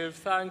us give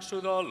thanks to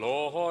the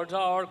Lord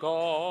our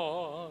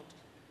God.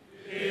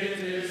 It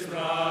is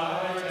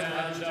right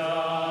and just.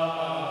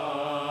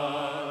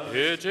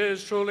 It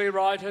is truly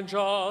right and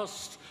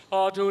just,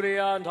 our duty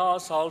and our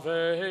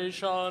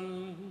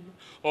salvation,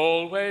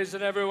 always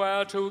and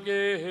everywhere to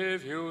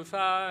give you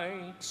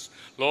thanks,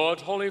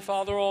 Lord, Holy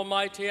Father,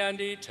 Almighty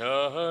and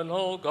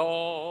eternal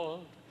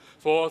God.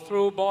 For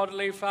through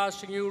bodily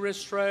fasting you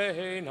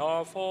restrain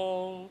our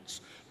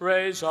faults,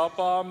 raise up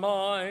our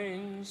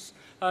minds,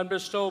 and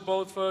bestow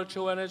both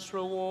virtue and its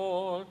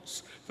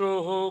rewards,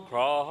 through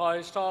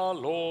Christ our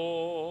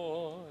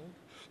Lord.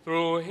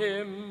 Through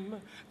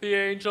him the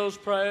angels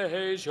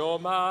praise your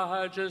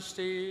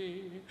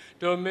majesty,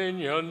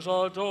 dominions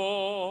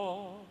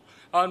adore,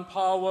 and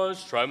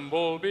powers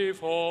tremble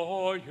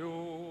before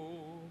you.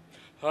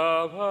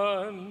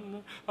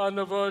 Heaven and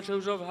the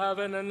virtues of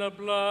heaven and the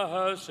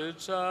blessed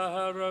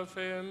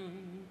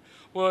seraphim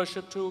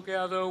worship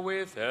together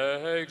with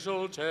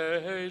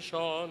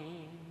exultation.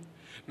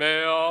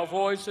 May our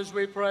voices,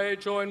 we pray,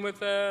 join with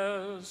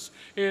theirs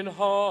in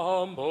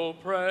humble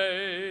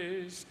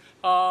praise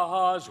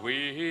as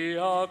we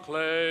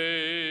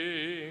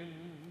acclaim.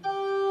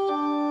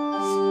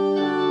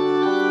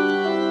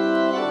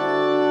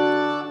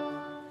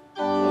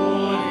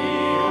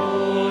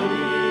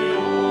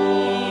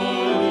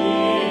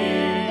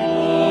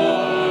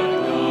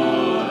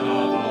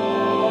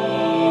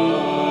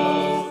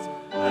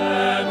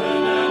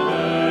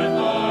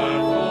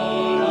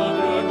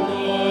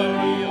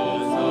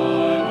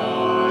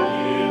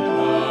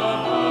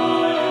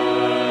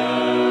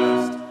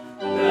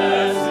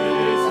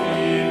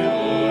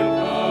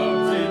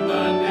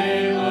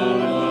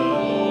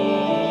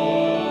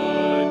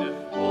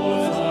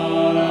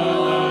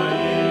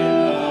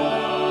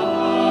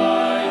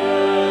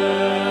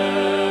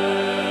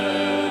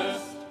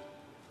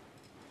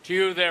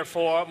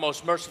 Therefore,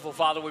 most merciful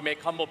Father, we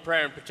make humble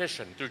prayer and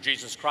petition through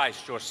Jesus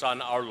Christ, your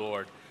Son, our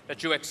Lord,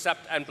 that you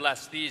accept and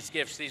bless these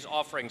gifts, these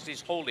offerings, these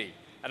holy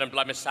and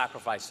unblemished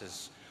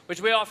sacrifices, which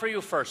we offer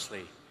you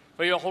firstly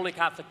for your holy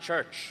Catholic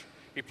Church.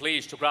 Be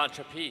pleased to grant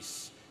her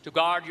peace, to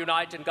guard,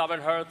 unite, and govern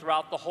her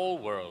throughout the whole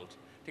world,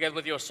 together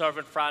with your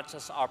servant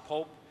Francis, our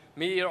Pope,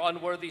 me, your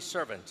unworthy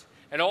servant,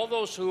 and all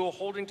those who,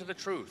 holding to the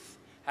truth,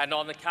 and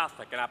on the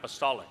Catholic and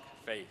Apostolic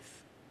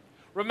faith.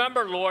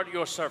 Remember, Lord,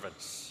 your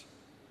servants,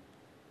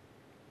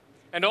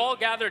 and all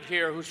gathered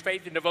here whose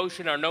faith and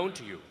devotion are known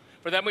to you.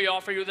 For them we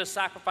offer you the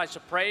sacrifice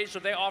of praise, so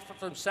they offer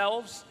for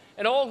themselves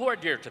and all who are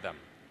dear to them,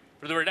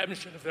 for the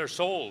redemption of their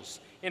souls,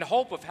 in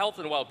hope of health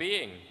and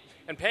well-being,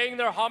 and paying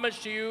their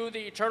homage to you,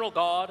 the eternal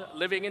God,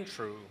 living and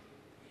true,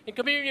 in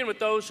communion with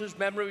those whose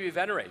memory we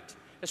venerate,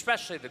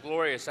 especially the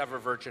glorious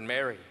ever-Virgin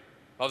Mary,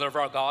 Mother of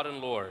our God and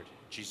Lord,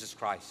 Jesus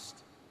Christ.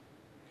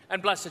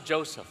 And blessed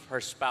Joseph,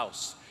 her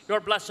spouse,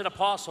 your blessed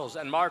apostles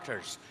and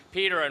martyrs,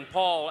 Peter and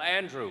Paul,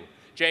 Andrew,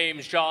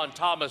 James, John,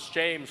 Thomas,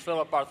 James,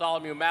 Philip,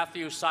 Bartholomew,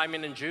 Matthew,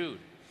 Simon, and Jude,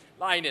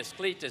 Linus,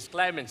 Cletus,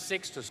 Clement,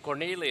 Sixtus,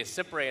 Cornelius,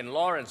 Cyprian,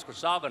 Lawrence,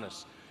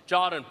 Chrysogonus,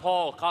 John and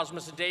Paul,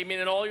 Cosmas and Damian,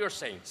 and all your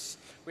saints.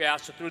 We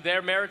ask that through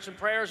their merits and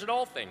prayers in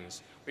all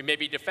things, we may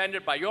be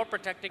defended by your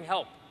protecting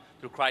help,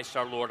 through Christ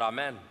our Lord.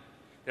 Amen.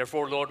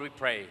 Therefore, Lord, we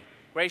pray,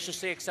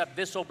 graciously accept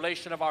this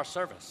oblation of our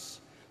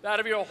service, that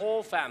of your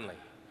whole family.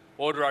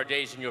 Order our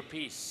days in your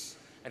peace,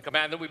 and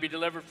command that we be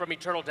delivered from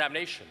eternal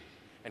damnation,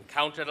 and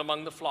counted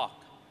among the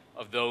flock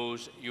of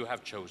those you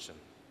have chosen.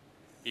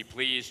 Be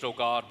pleased, O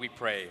God, we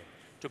pray,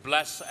 to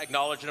bless,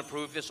 acknowledge, and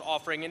approve this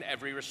offering in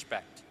every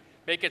respect.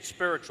 Make it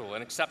spiritual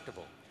and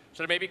acceptable,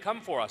 so that it may become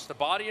for us the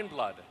body and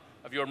blood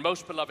of your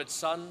most beloved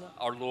Son,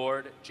 our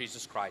Lord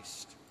Jesus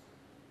Christ.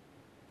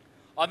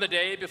 On the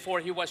day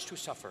before he was to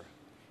suffer,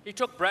 he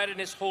took bread in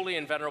his holy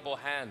and venerable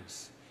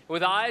hands, and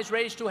with eyes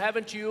raised to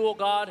heaven to you, O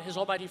God, his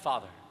almighty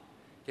Father,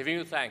 giving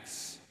you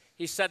thanks,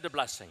 he said the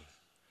blessing,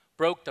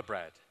 broke the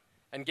bread,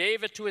 and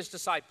gave it to his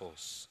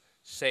disciples,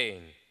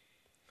 saying,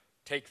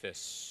 "Take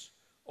this,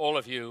 all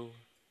of you,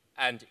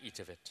 and eat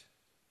of it.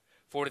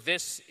 For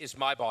this is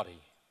my body,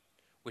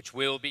 which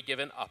will be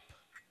given up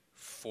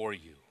for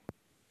you."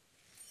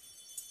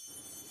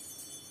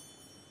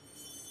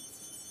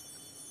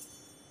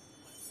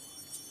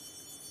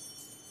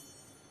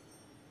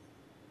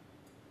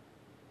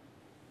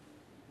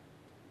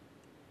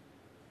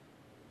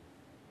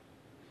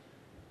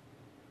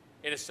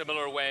 In a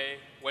similar way,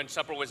 when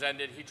supper was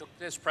ended, he took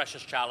this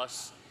precious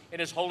chalice in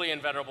his holy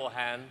and venerable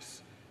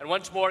hands, and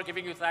once more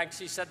giving you thanks,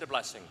 he said the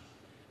blessing,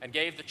 and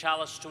gave the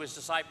chalice to his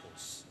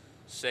disciples,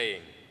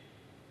 saying,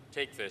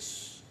 "Take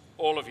this,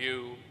 all of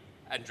you,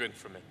 and drink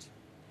from it.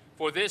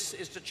 For this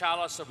is the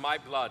chalice of my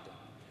blood,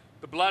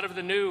 the blood of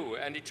the new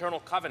and eternal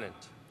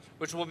covenant,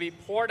 which will be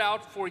poured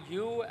out for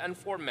you and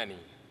for many,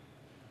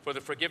 for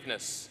the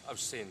forgiveness of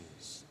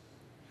sins.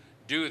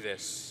 Do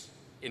this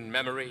in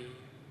memory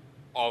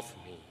of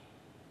me."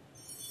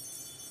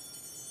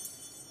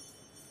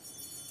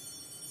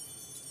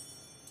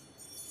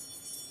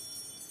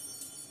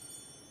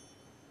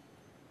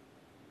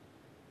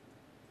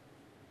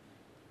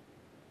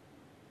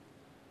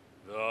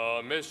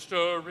 The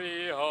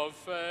mystery of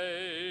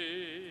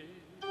faith.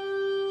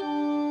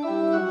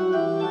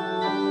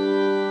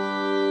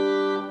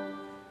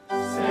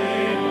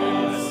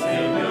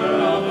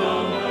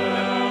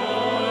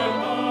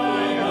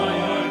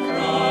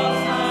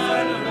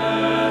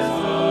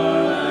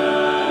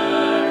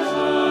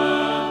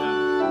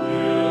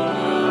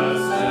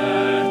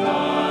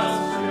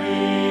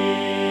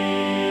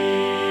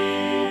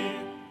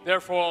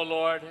 Therefore, O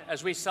Lord,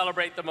 as we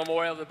celebrate the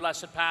memorial of the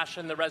Blessed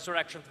Passion, the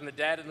resurrection from the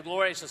dead, and the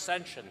glorious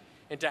ascension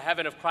into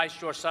heaven of Christ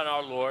your Son,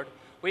 our Lord,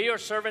 we, your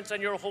servants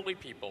and your holy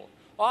people,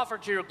 offer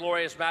to your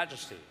glorious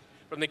majesty,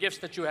 from the gifts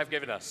that you have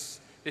given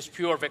us, this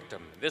pure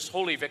victim, this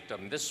holy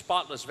victim, this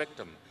spotless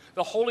victim,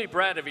 the holy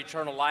bread of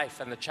eternal life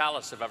and the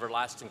chalice of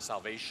everlasting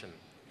salvation.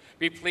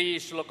 Be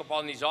pleased to look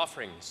upon these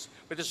offerings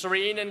with a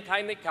serene and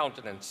kindly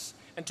countenance,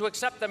 and to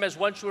accept them as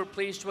once you were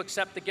pleased to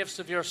accept the gifts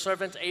of your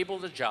servant Abel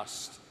the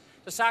just,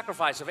 the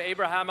sacrifice of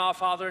Abraham our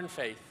father in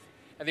faith,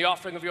 and the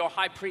offering of your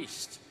high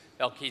priest,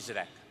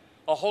 Melchizedek,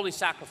 a holy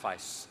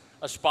sacrifice,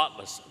 a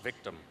spotless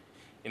victim.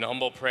 In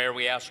humble prayer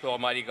we ask,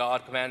 Almighty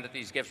God, command that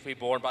these gifts be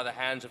borne by the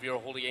hands of your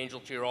holy angel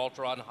to your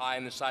altar on high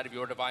in the sight of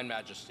your divine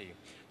majesty,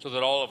 so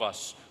that all of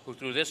us who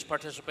through this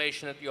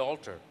participation at the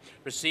altar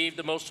receive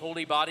the most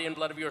holy body and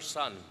blood of your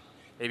Son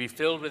may be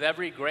filled with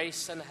every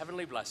grace and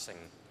heavenly blessing.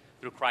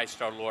 Through Christ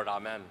our Lord.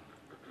 Amen.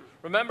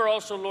 Remember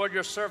also, Lord,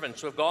 your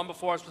servants who have gone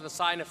before us with a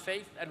sign of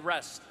faith and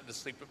rest in the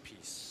sleep of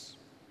peace.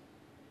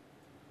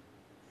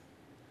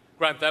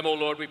 Grant them, O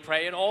Lord, we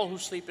pray, and all who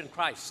sleep in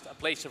Christ, a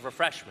place of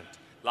refreshment,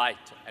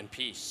 light, and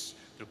peace.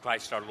 Through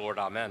Christ our Lord.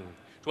 Amen.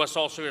 To us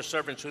also, your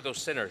servants, who though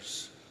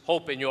sinners,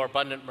 hope in your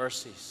abundant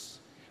mercies.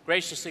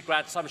 Graciously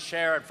grant some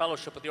share and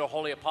fellowship with your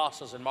holy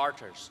apostles and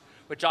martyrs,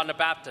 with John the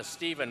Baptist,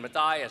 Stephen,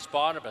 Matthias,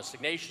 Barnabas,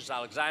 Ignatius,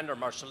 Alexander,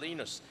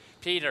 Marcellinus,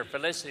 Peter,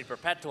 Felicity,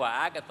 Perpetua,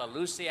 Agatha,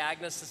 Lucy,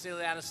 Agnes,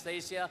 Cecilia,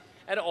 Anastasia,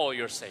 and all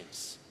your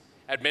saints.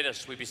 Admit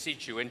us, we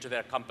beseech you, into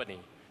their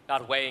company,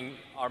 not weighing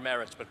our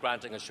merits, but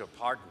granting us your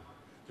pardon.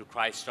 Through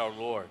Christ our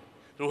Lord,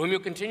 through whom you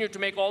continue to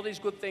make all these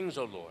good things,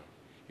 O Lord,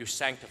 you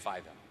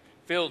sanctify them,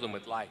 fill them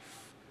with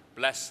life,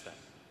 bless them,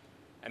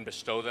 and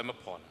bestow them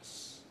upon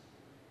us.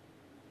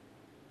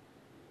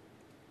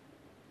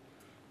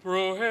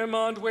 Through him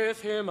and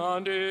with him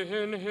and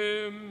in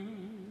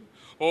him,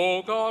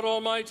 O God,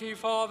 Almighty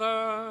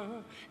Father,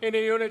 in the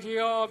unity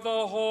of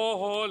the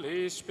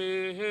Holy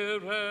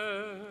Spirit,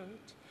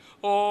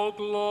 all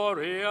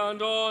glory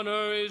and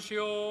honor is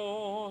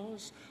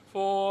yours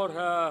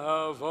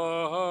forever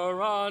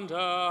and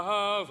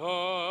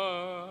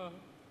ever.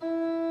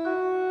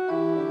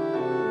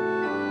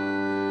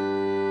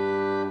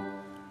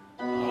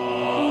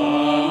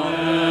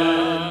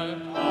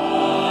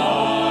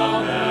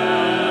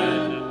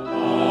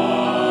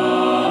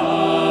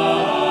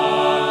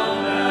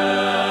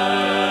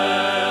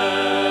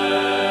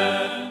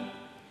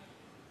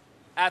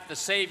 At the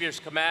Savior's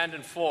command,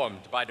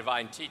 informed by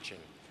divine teaching,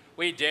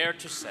 we dare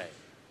to say,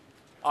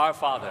 Our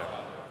Father,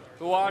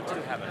 who art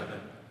in heaven,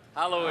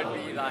 hallowed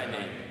be thy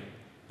name.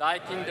 Thy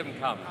kingdom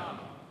come,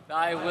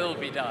 thy will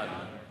be done,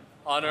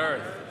 on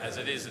earth as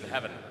it is in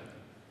heaven.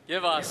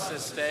 Give us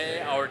this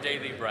day our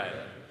daily bread,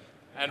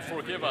 and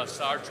forgive us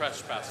our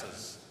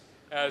trespasses,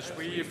 as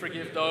we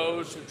forgive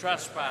those who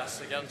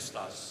trespass against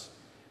us.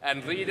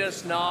 And lead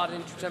us not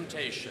into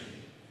temptation,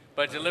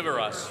 but deliver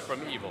us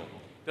from evil.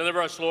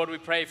 Deliver us, Lord, we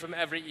pray, from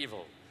every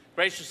evil.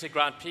 Graciously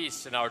grant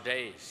peace in our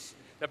days,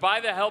 that by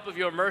the help of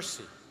your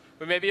mercy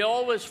we may be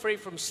always free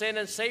from sin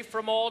and safe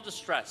from all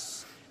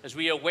distress, as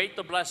we await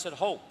the blessed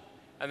hope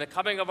and the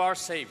coming of our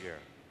Savior,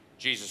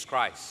 Jesus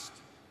Christ.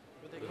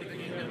 For the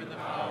kingdom and the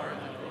power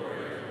and the glory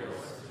are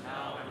yours,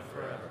 now and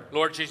forever.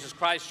 Lord Jesus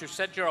Christ, you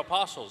said to your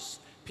apostles,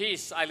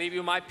 Peace I leave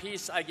you, my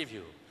peace I give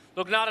you.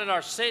 Look not on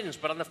our sins,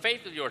 but on the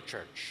faith of your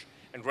church,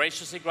 and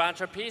graciously grant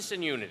her peace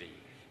and unity,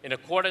 in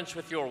accordance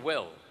with your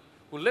will,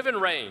 who live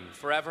and reign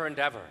forever and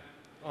ever.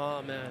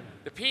 Amen.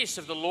 The peace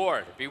of the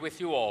Lord be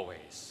with you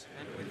always.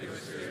 And with your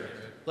spirit.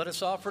 Let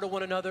us offer to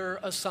one another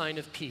a sign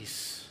of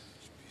peace.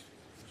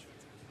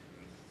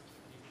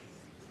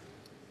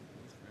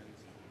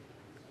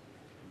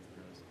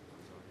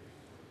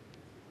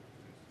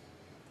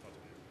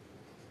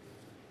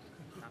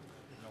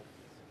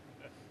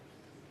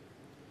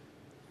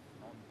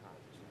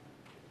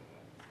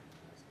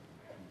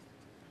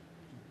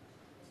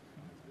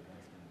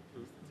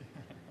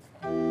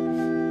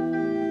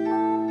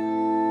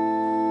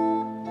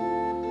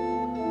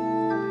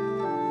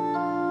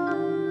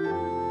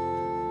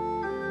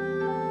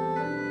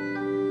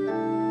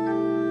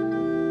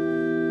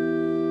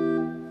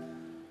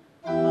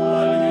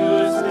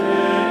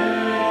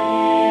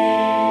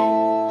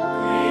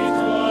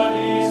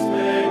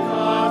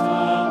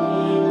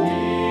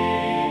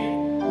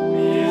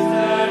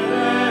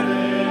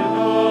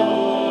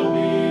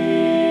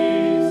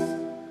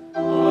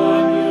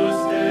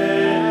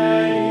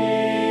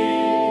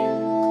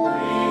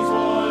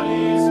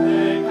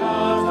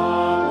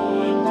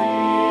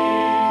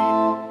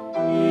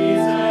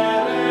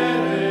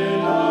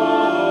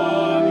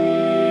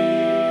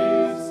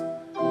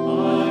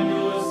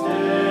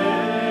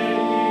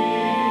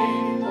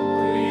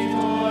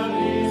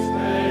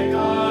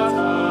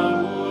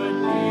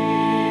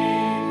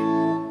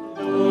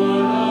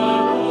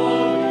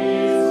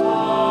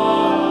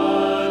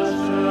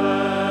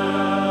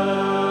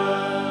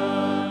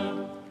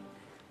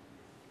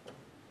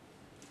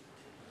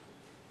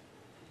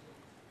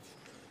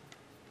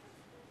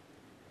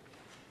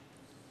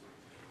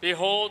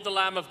 Behold the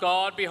Lamb of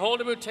God.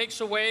 Behold him who takes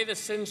away the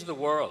sins of the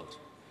world.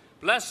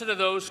 Blessed are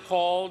those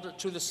called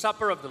to the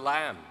supper of the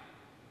Lamb.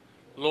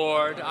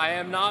 Lord, I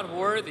am not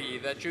worthy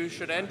that you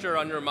should enter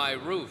under my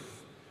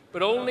roof,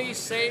 but only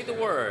say the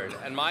word,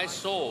 and my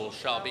soul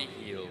shall be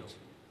healed.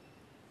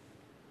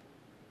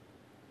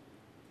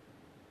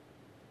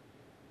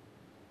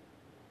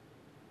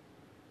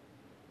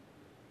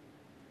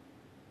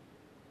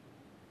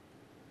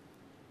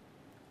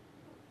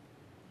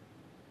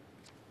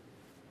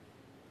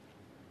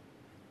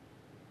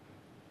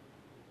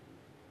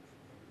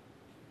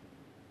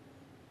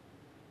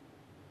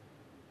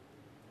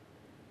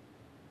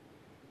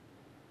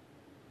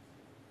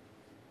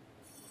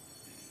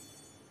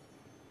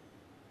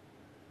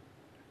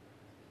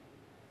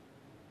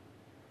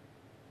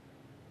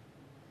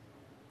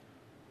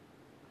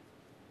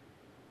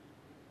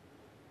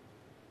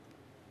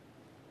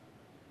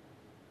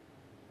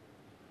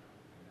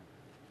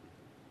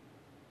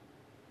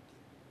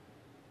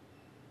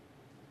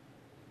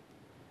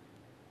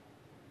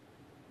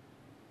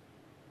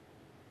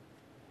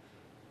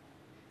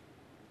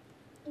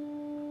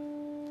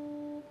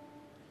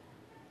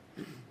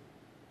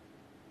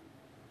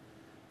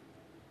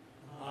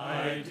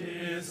 I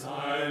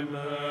desire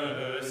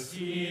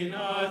mercy,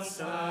 not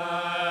sacrifice,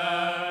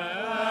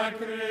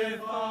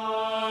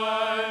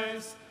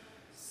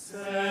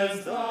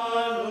 says the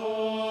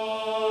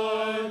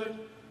Lord.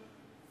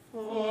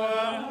 For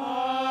I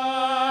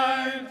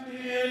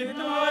did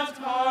not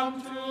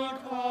come to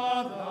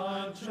call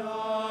the just,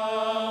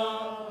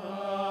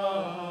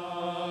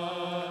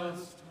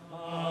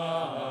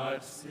 but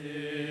sinners.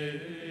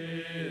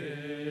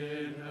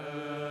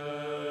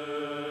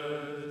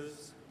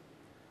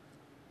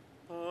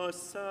 A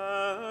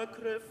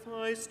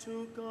sacrifice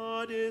to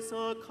God is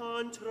a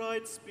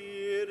contrite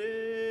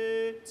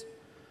spirit,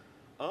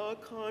 a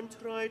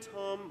contrite,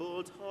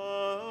 humbled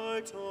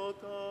heart, O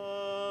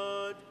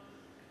God,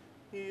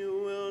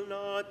 you will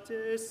not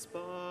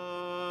despise.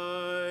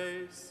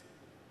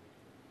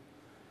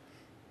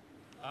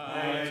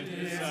 I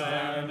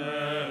desire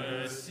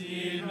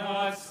mercy,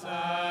 not sacrifice,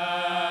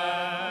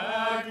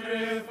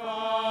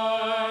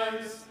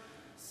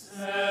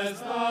 says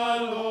the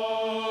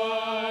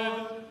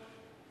Lord.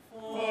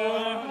 For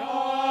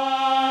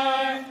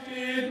I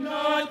did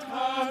not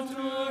come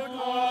to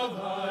call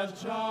the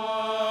just,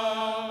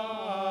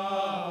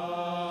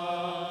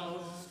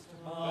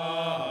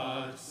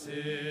 but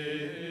sinners.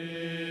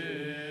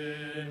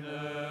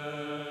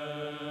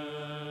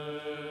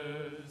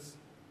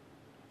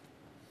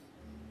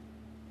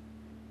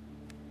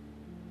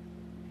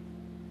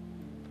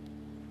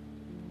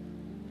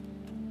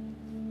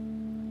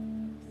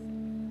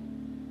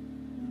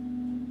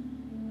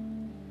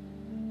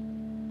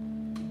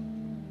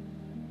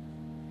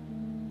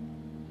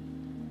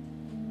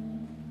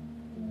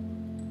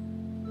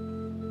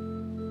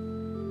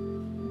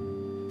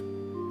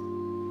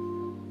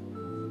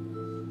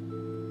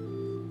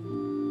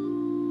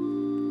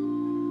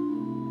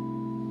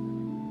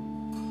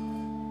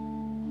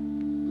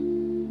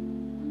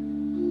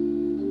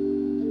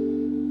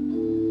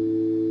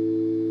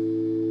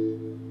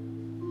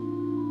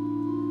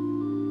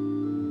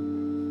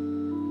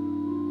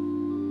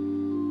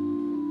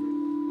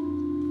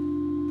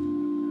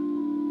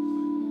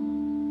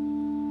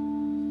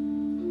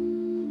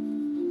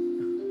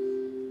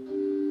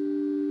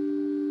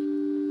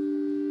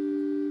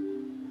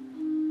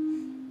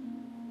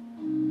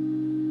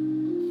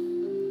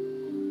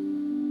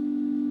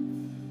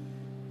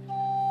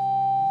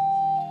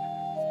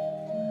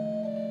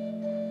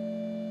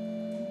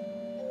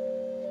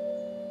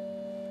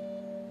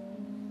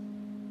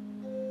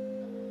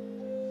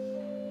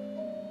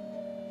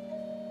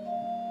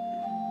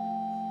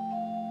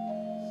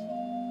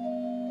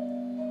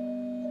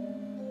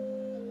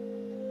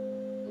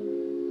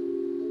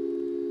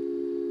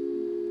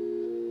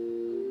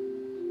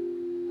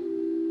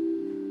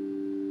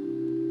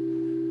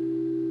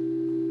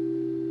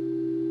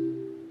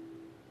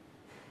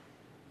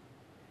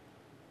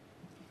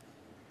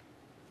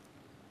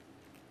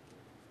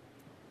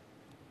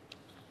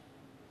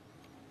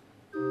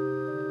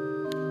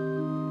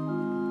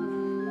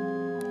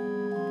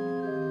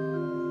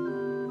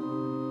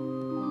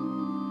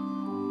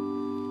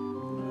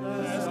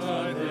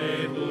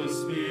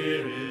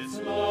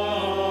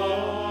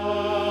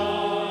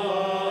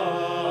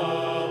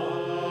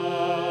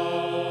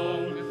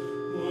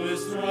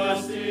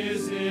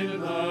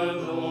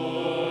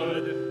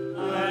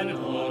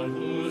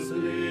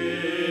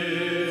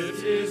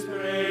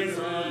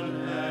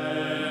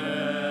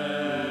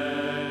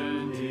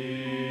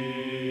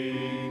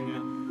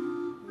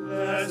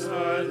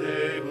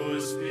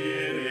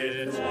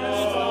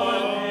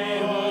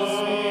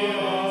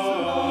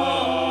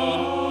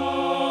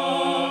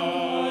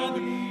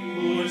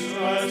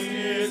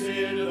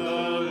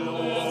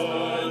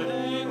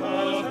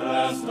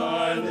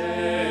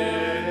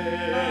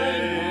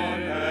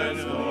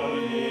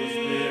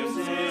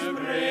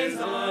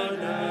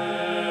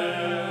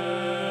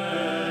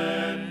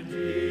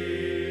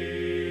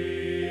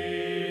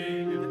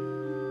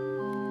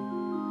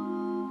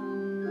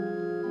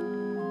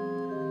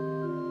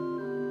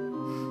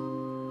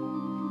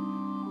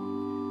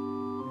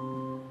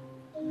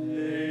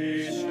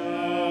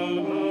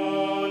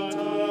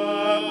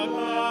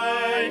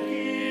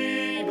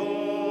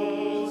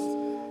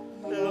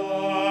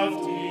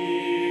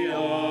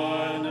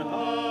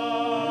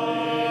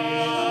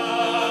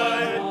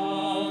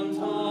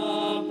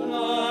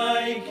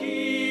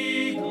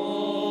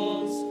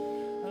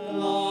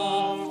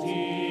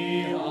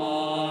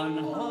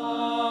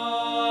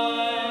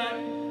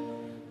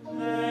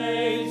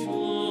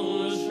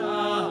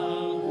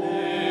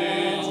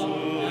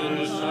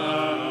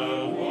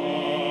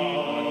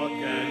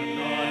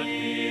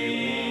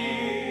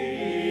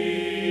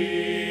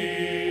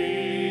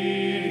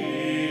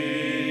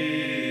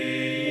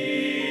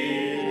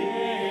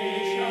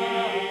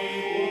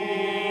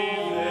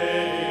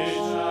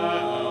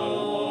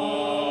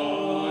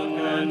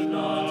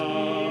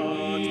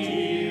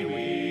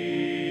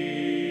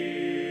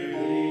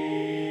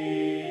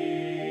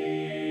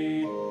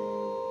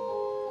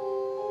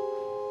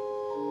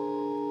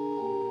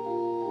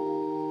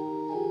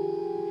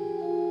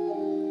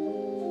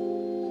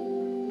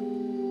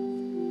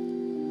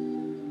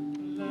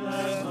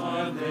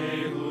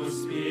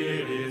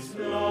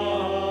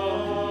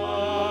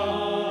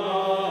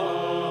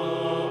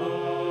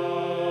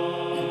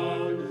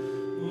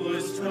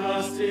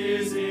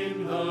 is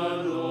in the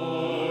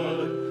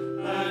Lord,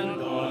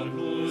 and on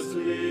whose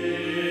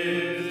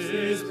lips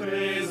is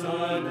praise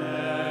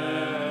unending.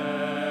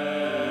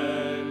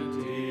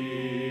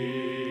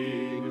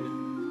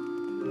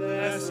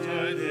 Blessed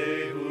are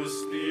they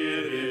whose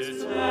spirits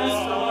whose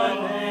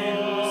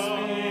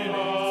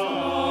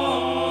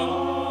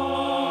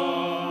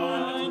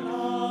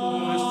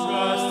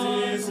trust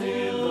is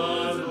in the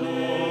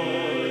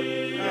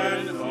Lord,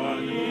 and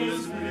on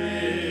whose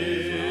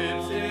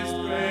lips is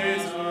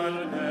praise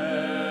unending.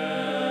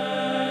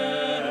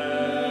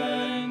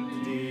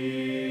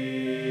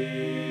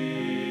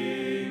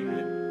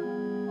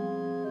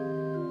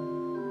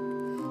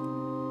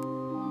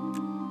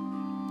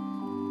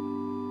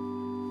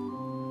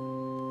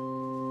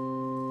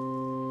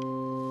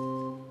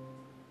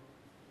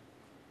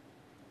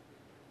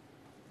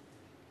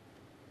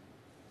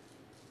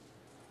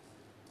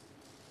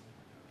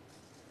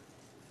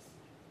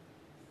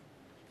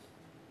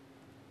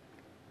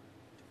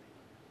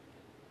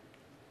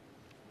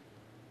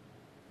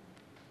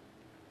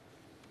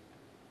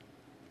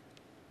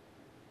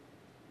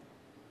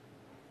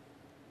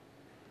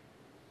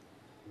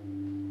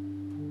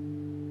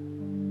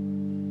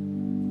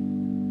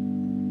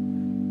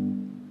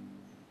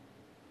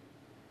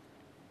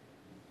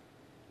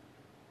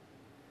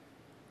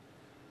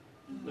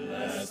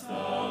 Bless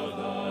thou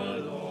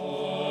the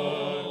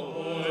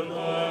Lord,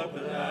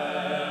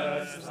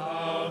 bless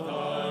thou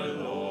the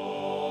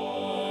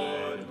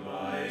Lord,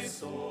 my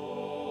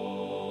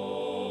soul.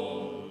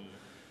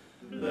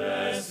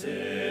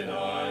 Blessed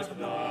art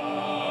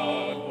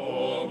thou,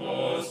 O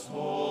most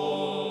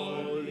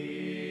holy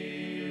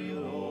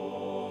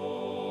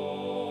Lord.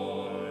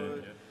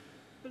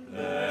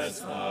 Bless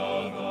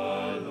thou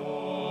the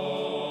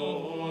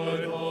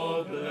Lord,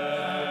 O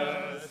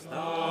bless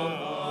thou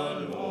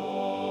the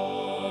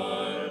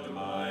Lord,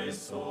 my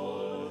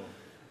soul,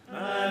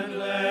 and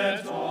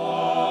let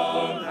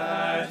all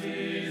that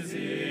is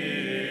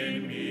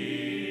in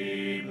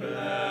me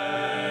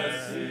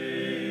bless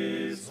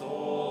his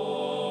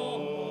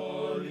holy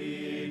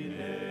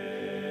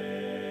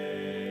name.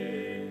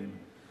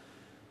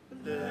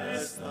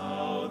 Bless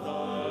thou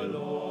the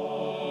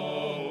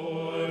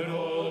Lord,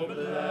 O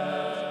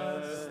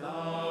bless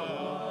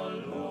thou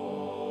the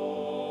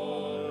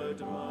Lord,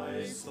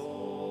 my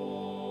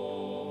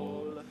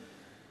soul,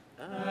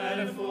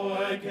 and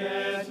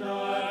forget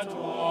not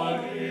all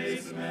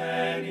his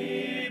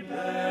many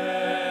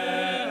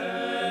benefits.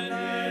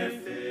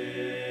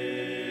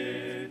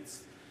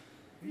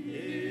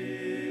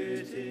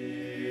 It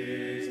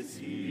is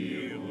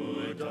he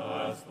who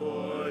doth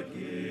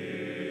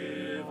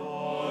forgive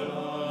all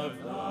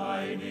of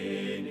thine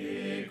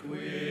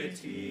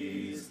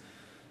iniquities.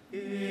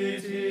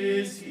 It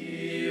is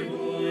he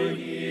who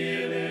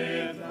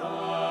healeth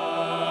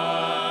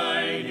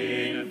thine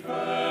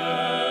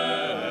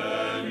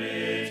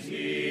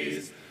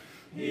infirmities.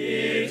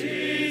 It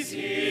is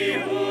he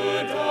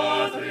who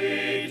doth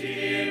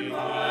redeem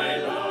thy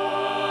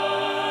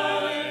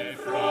life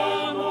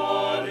from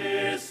all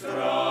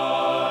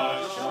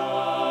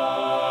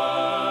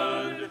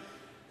destruction,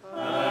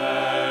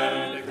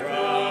 and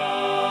crowneth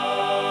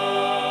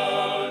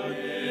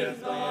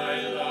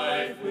thy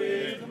life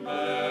with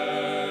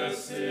merciful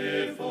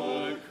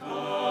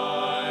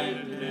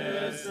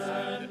kindness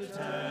and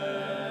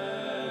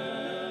tenderness.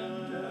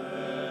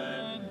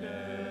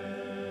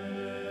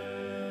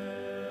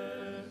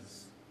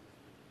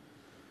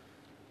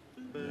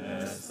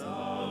 Bless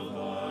thou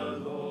the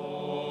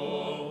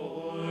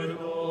Lord,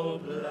 O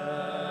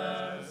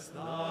bless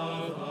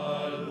thou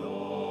the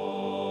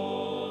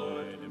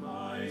Lord,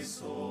 my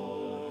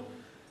soul,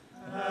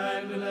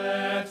 and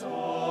let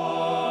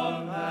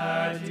all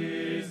that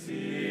is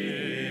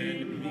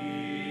in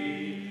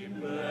me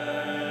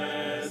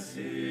bless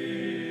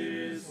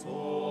his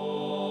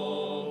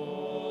holy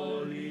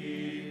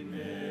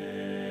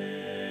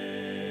name.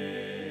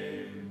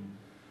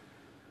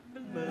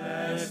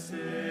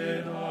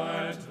 Blessed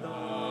art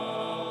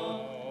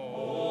thou,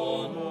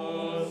 O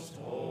most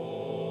holy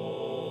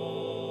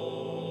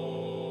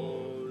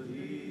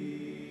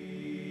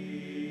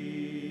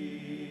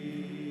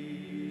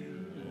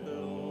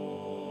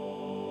Lord.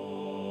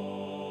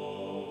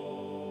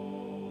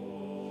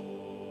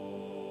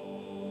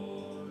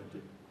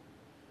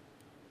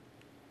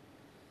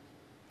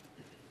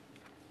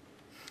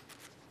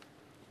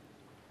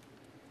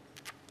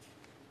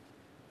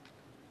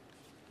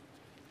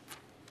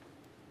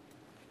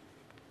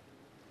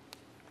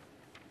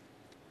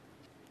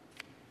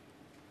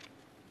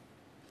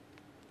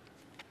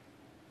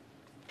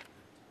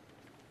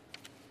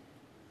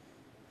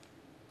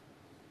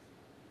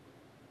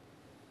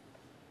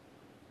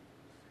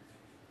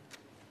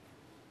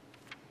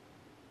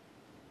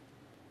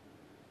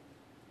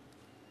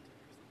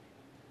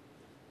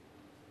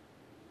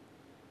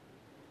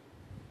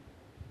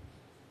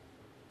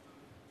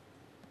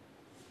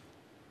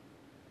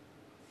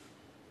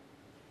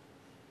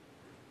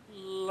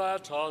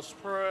 Let us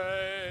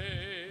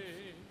pray.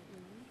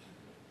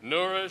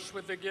 Nourished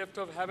with the gift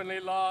of heavenly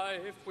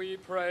life, we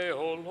pray,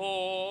 O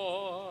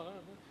Lord,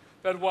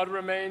 that what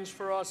remains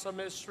for us a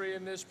mystery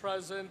in this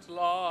present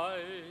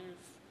life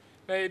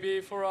may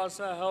be for us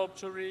a help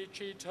to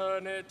reach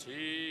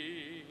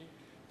eternity.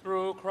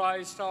 Through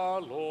Christ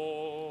our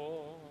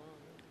Lord.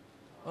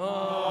 Amen.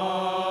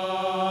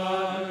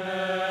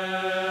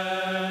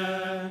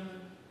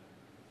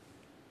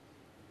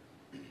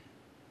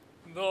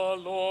 The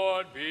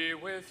Lord be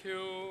with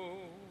you.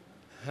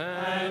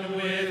 And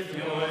with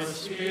your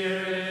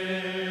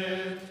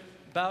spirit.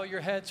 Bow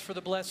your heads for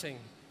the blessing.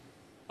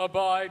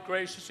 Abide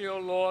graciously, O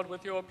Lord,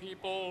 with your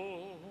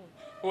people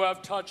who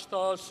have touched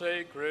the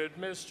sacred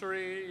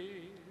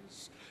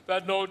mysteries,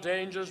 that no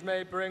dangers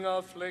may bring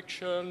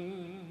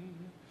affliction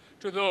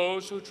to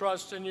those who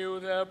trust in you,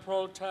 their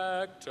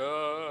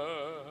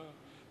protector,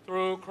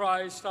 through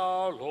Christ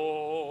our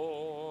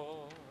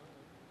Lord.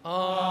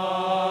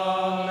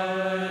 Amen.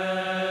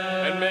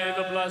 And may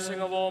the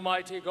blessing of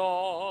Almighty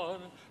God,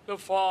 the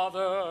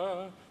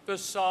Father, the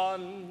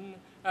Son,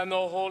 and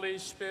the Holy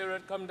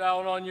Spirit come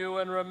down on you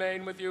and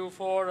remain with you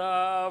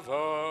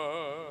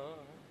forever.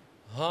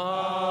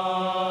 Amen.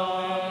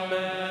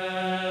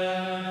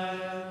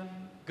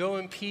 Go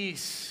in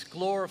peace,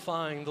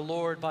 glorifying the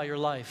Lord by your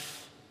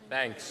life.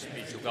 Thanks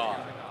be to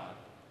God.